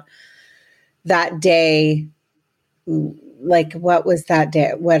talked about that day, like what was that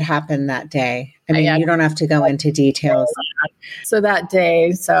day? What happened that day? I mean, you don't have to go into details. So that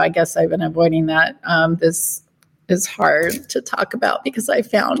day, so I guess I've been avoiding that. This is hard to talk about because I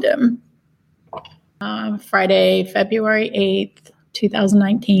found him Friday, February 8th,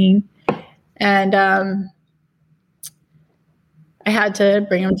 2019. And I had to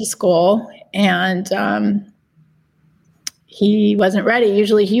bring him to school, and he wasn't ready.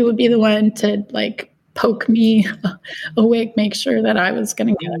 Usually he would be the one to like poke me awake, make sure that I was going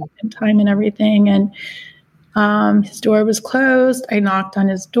to get up in time and everything. And his door was closed. I knocked on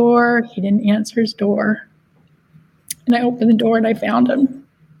his door. He didn't answer his door. And I opened the door and I found him.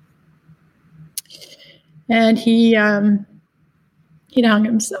 And he'd hung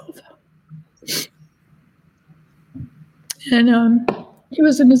himself. And he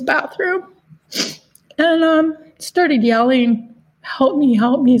was in his bathroom and started yelling, help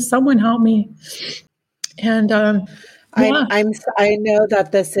me, someone help me. And I know that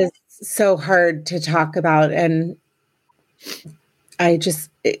this is so hard to talk about, and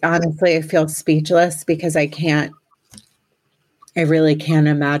honestly, I feel speechless because I really can't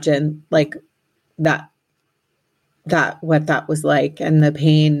imagine like that what that was like, and the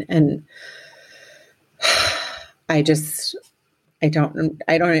pain, and I'm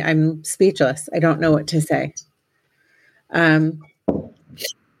speechless. I don't know what to say.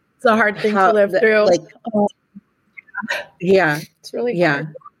 It's a hard thing to live through. Like, yeah, it's really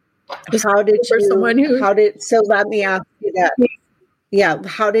hard. So let me ask you that. Yeah.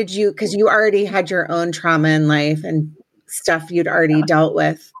 How did you, because you already had your own trauma in life and stuff you'd already dealt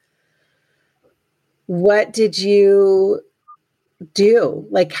with. What did you do?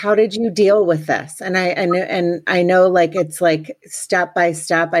 Like, how did you deal with this? And I know like, it's like step by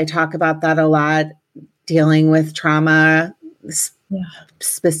step. I talk about that a lot, dealing with trauma.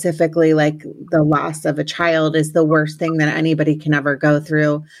 Specifically, like the loss of a child is the worst thing that anybody can ever go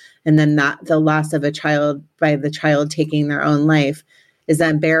through. And then the loss of a child by the child taking their own life is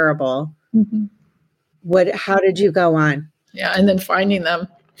unbearable. Mm-hmm. How did you go on? Yeah. And then finding them.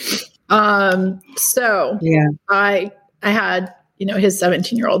 I had, his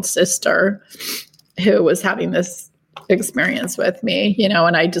 17-year-old sister who was having this experience with me,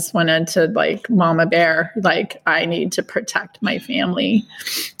 and I just wanted to like mama bear, like I need to protect my family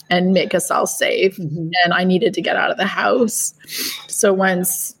and make us all safe. Mm-hmm. And I needed to get out of the house. So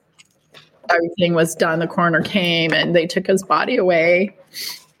once everything was done, the coroner came and they took his body away.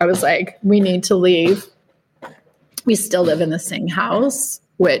 I was like, we need to leave. We still live in the same house,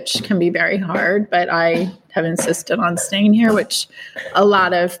 which can be very hard, but I have insisted on staying here, which a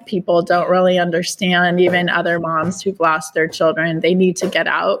lot of people don't really understand. Even other moms who've lost their children, they need to get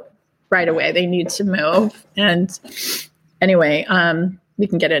out right away. They need to move. And anyway, we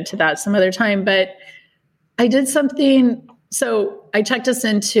can get into that some other time, but I did something. So I checked us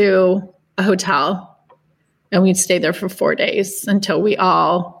into a hotel and we'd stay there for 4 days until we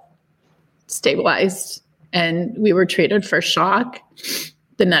all stabilized and we were treated for shock.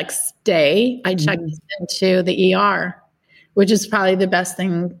 The next day I checked us into the ER, which is probably the best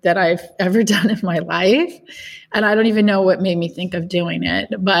thing that I've ever done in my life. And I don't even know what made me think of doing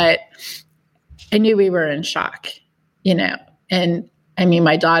it, but I knew we were in shock, and I mean,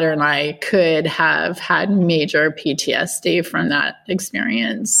 my daughter and I could have had major PTSD from that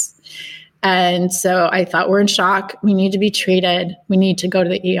experience. And so I thought, we're in shock. We need to be treated. We need to go to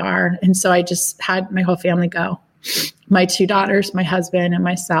the ER. And so I just had my whole family go, my 2 daughters, my husband, and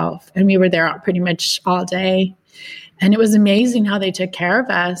myself. And we were there pretty much all day. And it was amazing how they took care of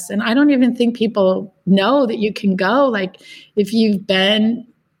us. And I don't even think people know that you can go. Like, if you've been,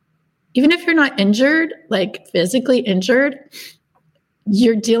 even if you're not injured, like physically injured,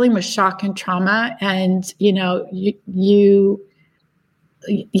 you're dealing with shock and trauma. And,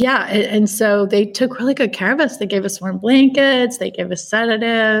 and so they took really good care of us. They gave us warm blankets. They gave us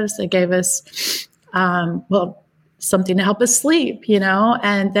sedatives. They gave us, something to help us sleep,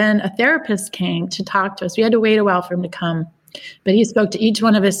 and then a therapist came to talk to us. We had to wait a while for him to come, but he spoke to each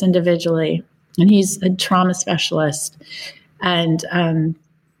one of us individually, and he's a trauma specialist. And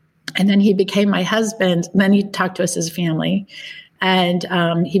then he became my husband. And then he talked to us as a family. And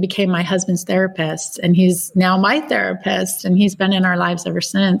he became my husband's therapist, and he's now my therapist, and he's been in our lives ever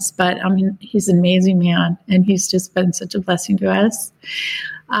since. But I mean, he's an amazing man, and he's just been such a blessing to us.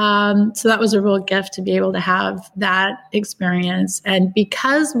 So that was a real gift to be able to have that experience. And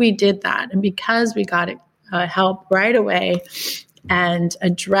because we did that, and because we got help right away and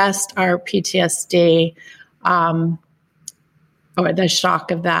addressed our PTSD, or the shock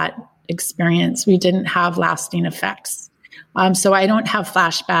of that experience, we didn't have lasting effects. So I don't have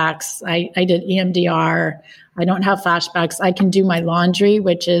flashbacks. I did EMDR. I don't have flashbacks. I can do my laundry,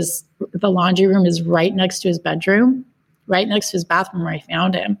 which is, the laundry room is right next to his bedroom, right next to his bathroom where I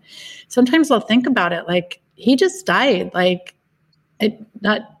found him. Sometimes I'll think about it like, he just died. Like,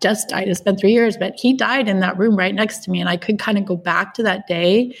 not just died, it's been 3 years, but he died in that room right next to me. And I could kind of go back to that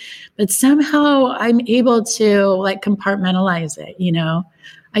day, but somehow I'm able to like compartmentalize it,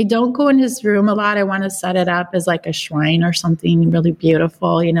 I don't go in his room a lot. I want to set it up as like a shrine or something really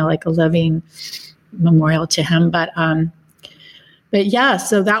beautiful, like a living memorial to him. But yeah,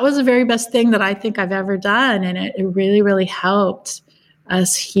 so that was the very best thing that I think I've ever done. And it really, really helped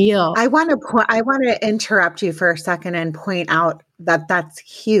us heal. I want to interrupt you for a second and point out that that's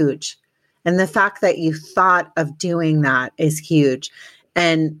huge. And the fact that you thought of doing that is huge.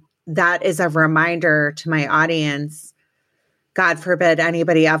 And that is a reminder to my audience. God forbid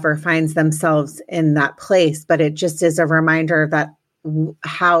anybody ever finds themselves in that place, but it just is a reminder that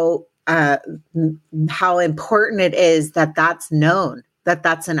how important it is that that's known, that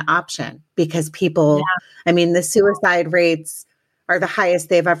that's an option, because people, I mean, the suicide rates are the highest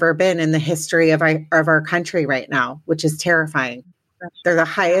they've ever been in the history of our country right now, which is terrifying. They're the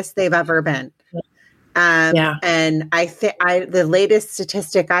highest they've ever been. And I think the latest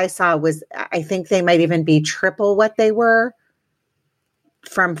statistic I saw was, I think they might even be triple what they were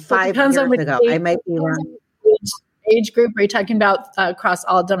from 5 years ago. I might be wrong. Age group? Are you talking about across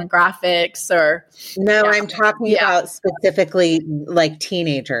all demographics or? No, I'm talking about specifically like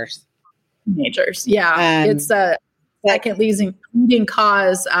teenagers. Teenagers, yeah. It's a second leading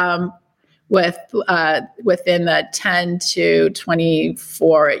cause within the 10 to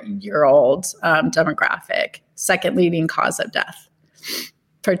 24-year-old demographic. Second leading cause of death.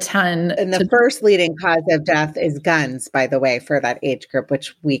 For 10. And the first leading cause of death is guns, by the way, for that age group,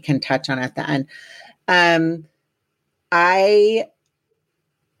 which we can touch on at the end. I'm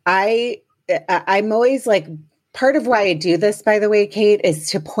always like, part of why I do this, by the way, Kate, is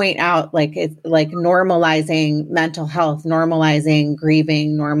to point out like, it's like normalizing mental health, normalizing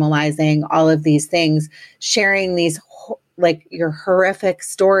grieving, normalizing all of these things, sharing these like your horrific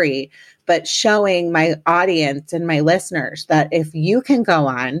story, but showing my audience and my listeners that if you can go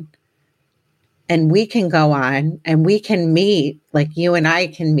on and we can go on and we can meet, like you and I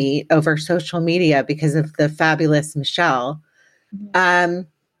can meet over social media because of the fabulous Michelle. And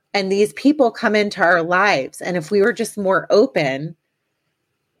these people come into our lives. And if we were just more open,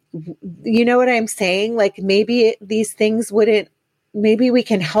 you know what I'm saying? Like maybe these things wouldn't maybe we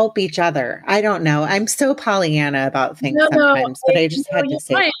can help each other. I don't know. I'm so Pollyanna about things sometimes, but I just had to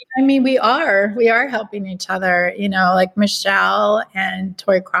say. Right. I mean, we are helping each other, like Michelle and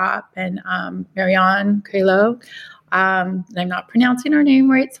Tori Kropp and Marianne Kalo. I'm not pronouncing her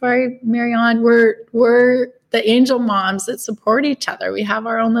name right. Sorry, Marianne. We're the angel moms that support each other. We have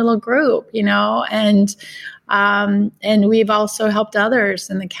our own little group, and we've also helped others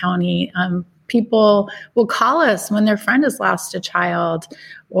in the county. People will call us when their friend has lost a child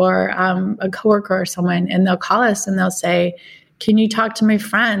or a coworker or someone, and they'll call us and they'll say, "Can you talk to my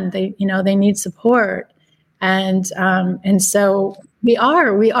friend? They need support." And so we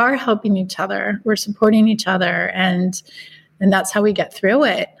are helping each other. We're supporting each other, and that's how we get through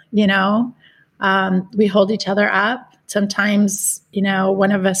it. We hold each other up. Sometimes,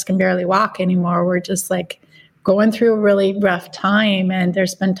 one of us can barely walk anymore. We're just like going through a really rough time. And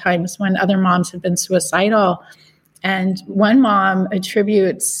there's been times when other moms have been suicidal. And one mom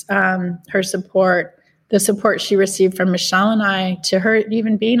attributes her support, the support she received from Michelle and I, to her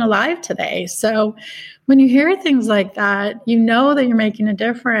even being alive today. So when you hear things like that, you know that you're making a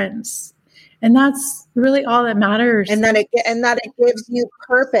difference. And that's really all that matters. And that it gives you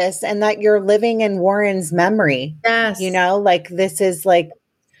purpose, and that you're living in Warren's memory. Yes. This is like,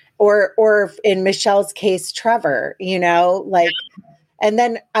 or in Michelle's case, Trevor, and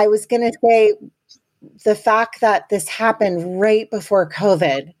then I was going to say the fact that this happened right before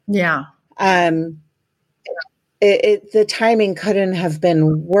COVID. Yeah. The timing couldn't have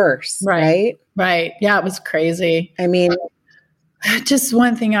been worse. Right. Right. Yeah. It was crazy. I mean, just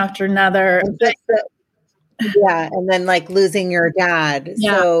one thing after another. And then like losing your dad.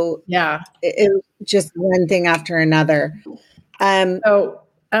 Yeah. So yeah, it was just one thing after another.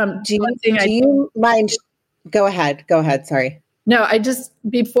 Do you mind? Go ahead. Sorry. No,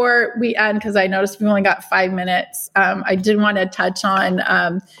 before we end, because I noticed we only got 5 minutes, I did want to touch on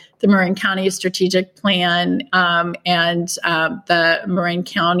the Marin County Strategic Plan and the Marin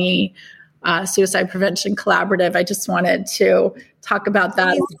County Suicide Prevention Collaborative. I just wanted to talk about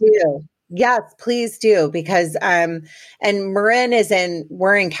that. Please do. Yes, please do. Because, and we're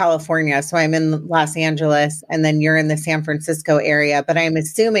in California, so I'm in Los Angeles, and then you're in the San Francisco area. But I'm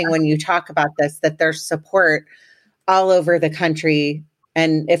assuming when you talk about this, that there's support all over the country.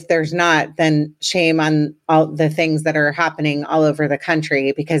 And if there's not, then shame on all the things that are happening all over the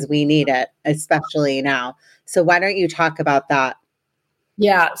country, because we need it, especially now. So why don't you talk about that?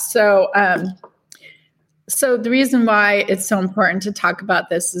 Yeah. So the reason why it's so important to talk about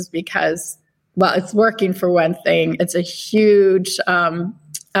this is because, well, it's working for one thing. It's a huge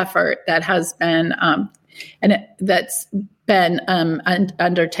effort that has been that's been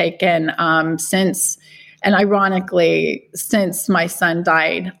undertaken since. And ironically, since my son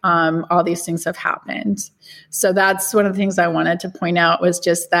died, all these things have happened. So that's one of the things I wanted to point out, was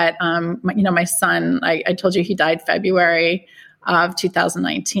just that, my son, I told you he died February of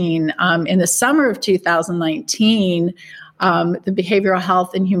 2019. In the summer of 2019, the Behavioral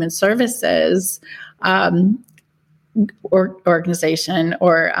Health and Human Services organization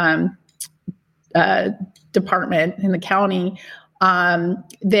or department in the county,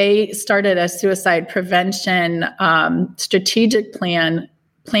 they started a suicide prevention strategic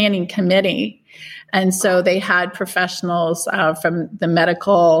planning committee. And so they had professionals from the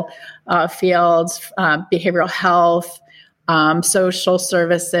medical fields, behavioral health, social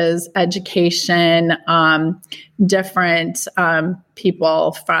services, education, different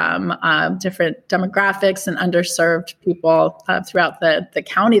people from different demographics and underserved people throughout the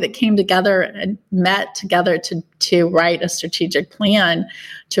county that came together and met together to write a strategic plan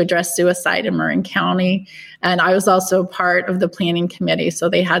to address suicide in Marin County. And I was also part of the planning committee, so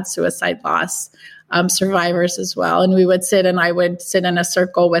they had suicide loss survivors as well. And I would sit in a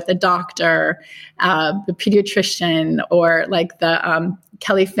circle with a doctor, the pediatrician, or like the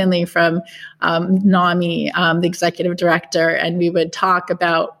Kelly Finley from NAMI, the executive director. And we would talk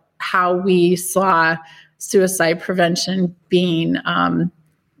about how we saw suicide prevention being,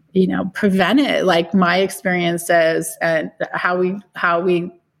 prevented, like my experiences, and how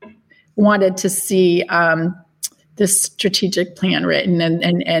we wanted to see this strategic plan written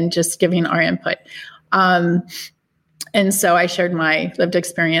and just giving our input. And so I shared my lived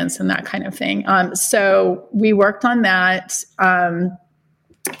experience and that kind of thing. So we worked on that.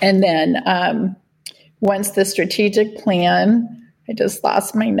 And then once the strategic plan, I just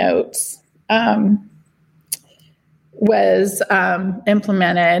lost my notes, was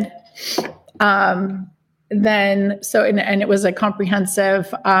implemented, then, and it was a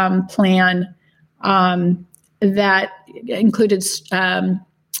comprehensive plan that included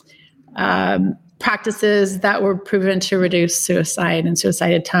practices that were proven to reduce suicide and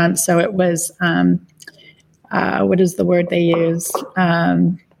suicide attempts. So it was, what is the word they use?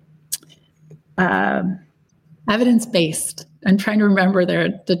 Evidence-based. I'm trying to remember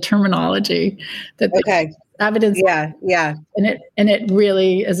the terminology. Okay. Evidence. Yeah. And it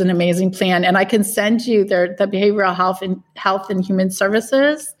really is an amazing plan. And I can send you the Behavioral Health and Human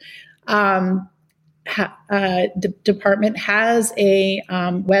Services department has a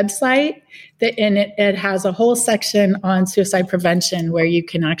website and it has a whole section on suicide prevention where you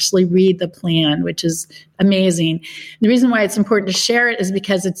can actually read the plan, which is amazing. The reason why it's important to share it is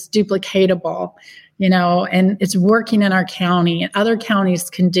because it's duplicatable, and it's working in our county, and other counties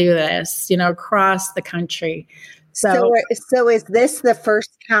can do this, across the country. So is this the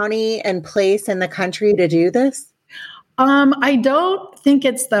first county and place in the country to do this? I don't think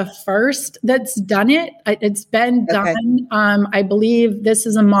it's the first that's done it. It's been done. I believe this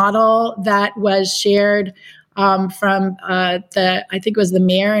is a model that was shared from I think it was the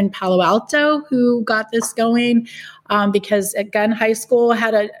mayor in Palo Alto who got this going because at Gunn High School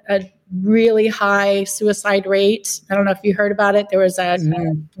had a really high suicide rate. I don't know if you heard about it. There was a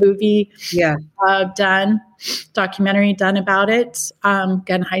movie documentary done about it,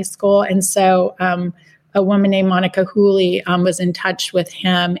 Gunn High School. And so a woman named Monica Hooley was in touch with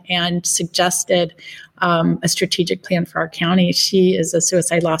him and suggested a strategic plan for our county. She is a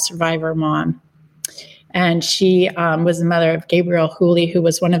suicide loss survivor mom. And she was the mother of Gabriel Hooley, who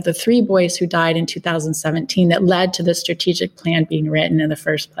was one of the 3 boys who died in 2017 that led to the strategic plan being written in the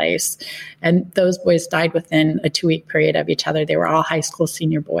first place. And those boys died within a 2-week period of each other. They were all high school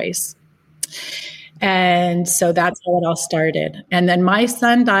senior boys. And so that's how it all started. And then my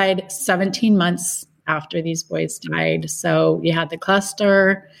son died 17 months after these boys died. So you had the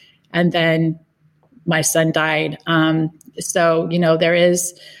cluster, and then my son died. So,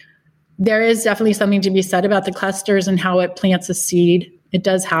 there is definitely something to be said about the clusters and how it plants a seed. It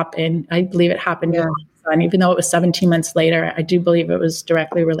does happen. I believe it happened to my son, even though it was 17 months later. I do believe it was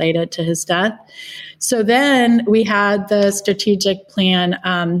directly related to his death. So then we had the strategic plan,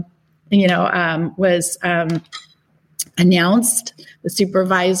 was announced. The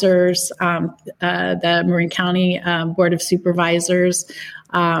supervisors, the Marin County Board of Supervisors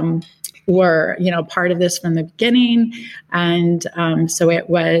were, part of this from the beginning. And so it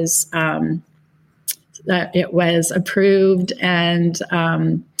was approved, and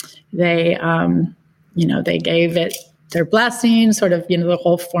they gave it their blessing, sort of, the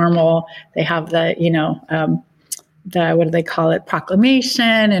whole formal, they have the, what do they call it,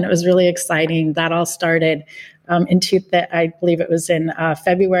 proclamation. And it was really exciting. That all started I believe it was in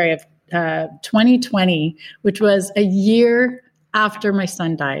February of 2020, which was a year after my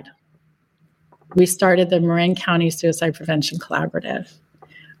son died. We started the Marin County Suicide Prevention Collaborative,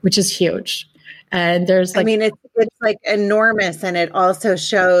 which is huge. And there's it's like enormous. And it also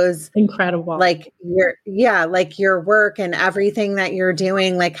shows incredible, your work and everything that you're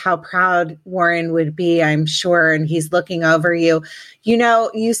doing, like how proud Warren would be, I'm sure. And he's looking over you.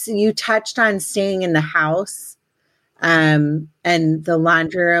 You touched on staying in the house. And the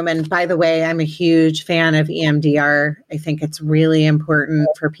laundry room. And by the way, I'm a huge fan of EMDR. I think it's really important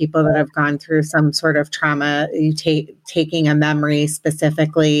for people that have gone through some sort of trauma, taking a memory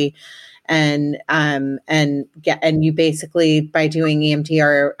specifically, and you basically, by doing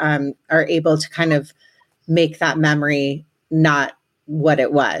EMDR, are able to kind of make that memory not what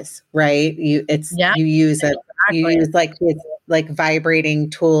it was, right? You use it. Exactly. You use like vibrating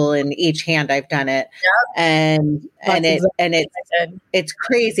tool in each hand. I've done it. Yep. And it's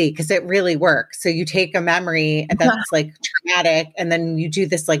crazy because it really works. So you take a memory that's like traumatic, and then you do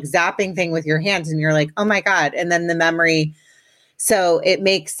this like zapping thing with your hands, and you're like, oh my God. And then the memory. So it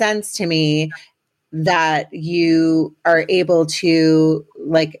makes sense to me that you are able to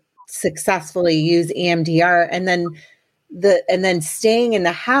like successfully use EMDR, and then staying in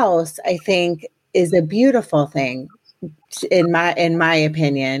the house, I think, is a beautiful thing in my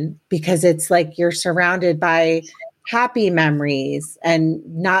opinion, because it's like you're surrounded by happy memories and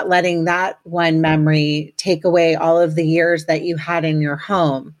not letting that one memory take away all of the years that you had in your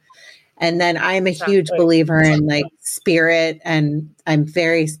home. And then I'm a huge believer in like spirit, and I'm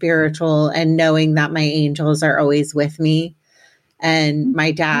very spiritual, and knowing that my angels are always with me, and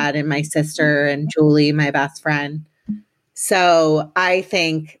my dad and my sister and Julie, my best friend. So I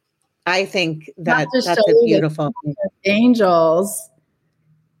think that's a beautiful thing. Angels.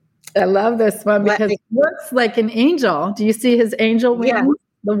 I love this one because it looks like an angel. Do you see his angel wings? Yeah.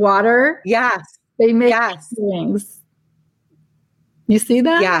 The water? Yes. They make wings. You see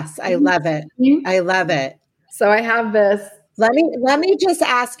that? Yes, I love it. I love it. So I have this Let me just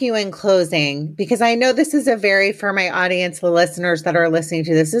ask you in closing, because I know this is for my audience, the listeners that are listening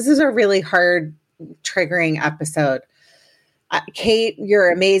to this is a really hard, triggering episode. Kate,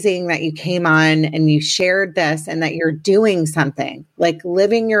 you're amazing that you came on and you shared this and that you're doing something, like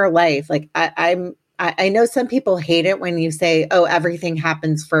living your life. Like I know some people hate it when you say, oh, everything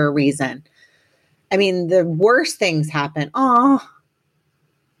happens for a reason. I mean, the worst things happen. Oh,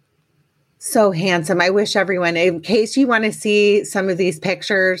 so handsome. I wish everyone, in case you want to see some of these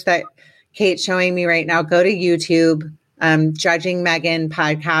pictures that Kate's showing me right now, go to YouTube. Judging Megan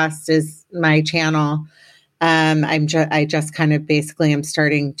podcast is my channel. I just kind of basically am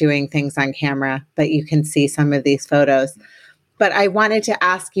starting doing things on camera, but you can see some of these photos. But I wanted to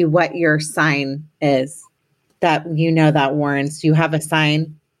ask you what your sign is that that warrants. Do you have a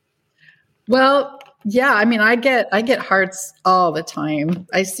sign? Well, yeah, I mean, I get hearts all the time.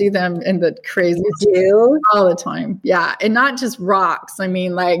 I see them in the craziest all the time. Yeah. And not just rocks. I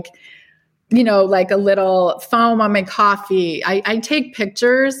mean, like a little foam on my coffee. I take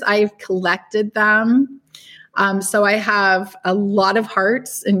pictures. I've collected them. So I have a lot of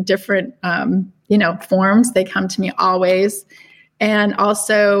hearts in different, forms. They come to me always. And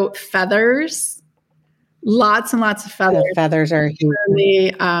also feathers. Lots and lots of feathers. The feathers are huge.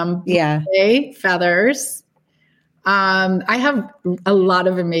 Really, feathers. I have a lot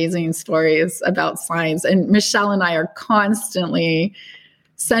of amazing stories about signs, and Michelle and I are constantly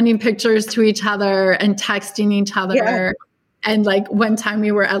sending pictures to each other and texting each other. Yeah. And like one time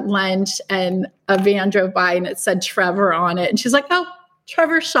we were at lunch and a van drove by and it said Trevor on it, and she's like, "Oh,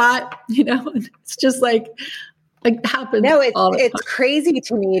 Trevor shot," It's just like happens. No, it's crazy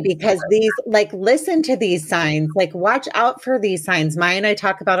to me because these, listen to these signs, watch out for these signs. Mine I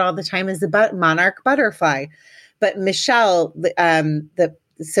talk about all the time is the monarch butterfly. But Michelle,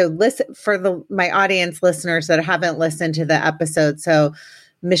 so listen for my audience listeners that haven't listened to the episode. So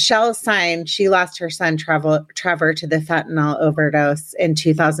Michelle's sign, she lost her son Trevor to the fentanyl overdose in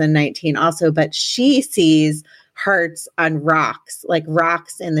 2019 also, but she sees hearts on rocks, like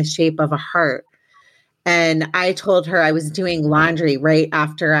rocks in the shape of a heart. And I told her I was doing laundry right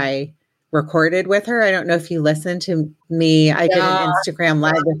after I recorded with her. I don't know if you listened to me. I did an Instagram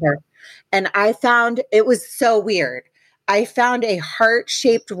live with her. And I found it was so weird. I found a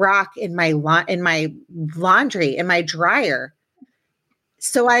heart-shaped rock in my laundry, in my dryer.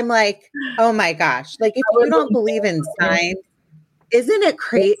 So I'm like, oh my gosh. If you don't believe in signs, isn't it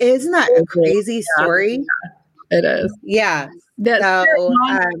crazy? Isn't that a crazy story? It is. Yeah. They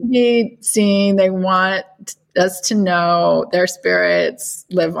want to be seen. They want us to know their spirits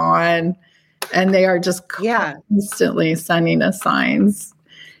live on, and they are just constantly sending us signs.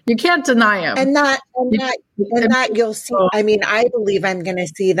 You can't deny them. And that you'll see. I mean, I believe I'm going to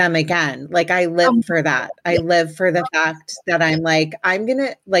see them again. I live for that. I live for the fact that I'm going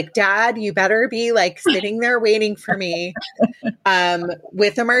to, Dad, you better be sitting there waiting for me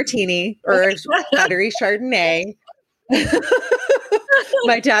with a martini or a buttery Chardonnay.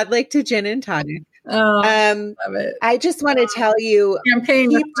 My dad liked to gin and tonic. Love it. I just want to tell you,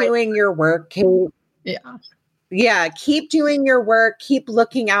 keep doing your work, Kate. Yeah, keep doing your work. Keep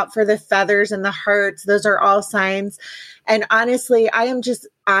looking out for the feathers and the hearts. Those are all signs. And honestly, I am just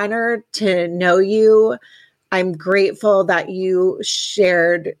honored to know you. I'm grateful that you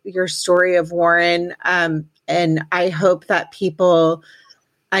shared your story of Warren. And I hope that people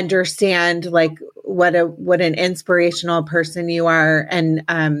understand what an inspirational person you are. And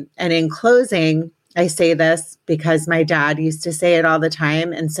in closing, I say this because my dad used to say it all the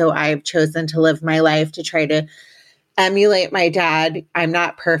time. And so I've chosen to live my life to try to emulate my dad. I'm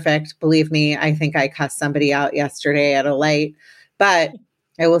not perfect. Believe me. I think I cussed somebody out yesterday at a light, but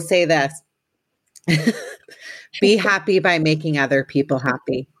I will say this, be happy by making other people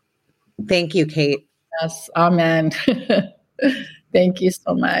happy. Thank you, Kate. Yes. Amen. Thank you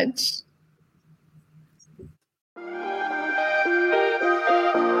so much.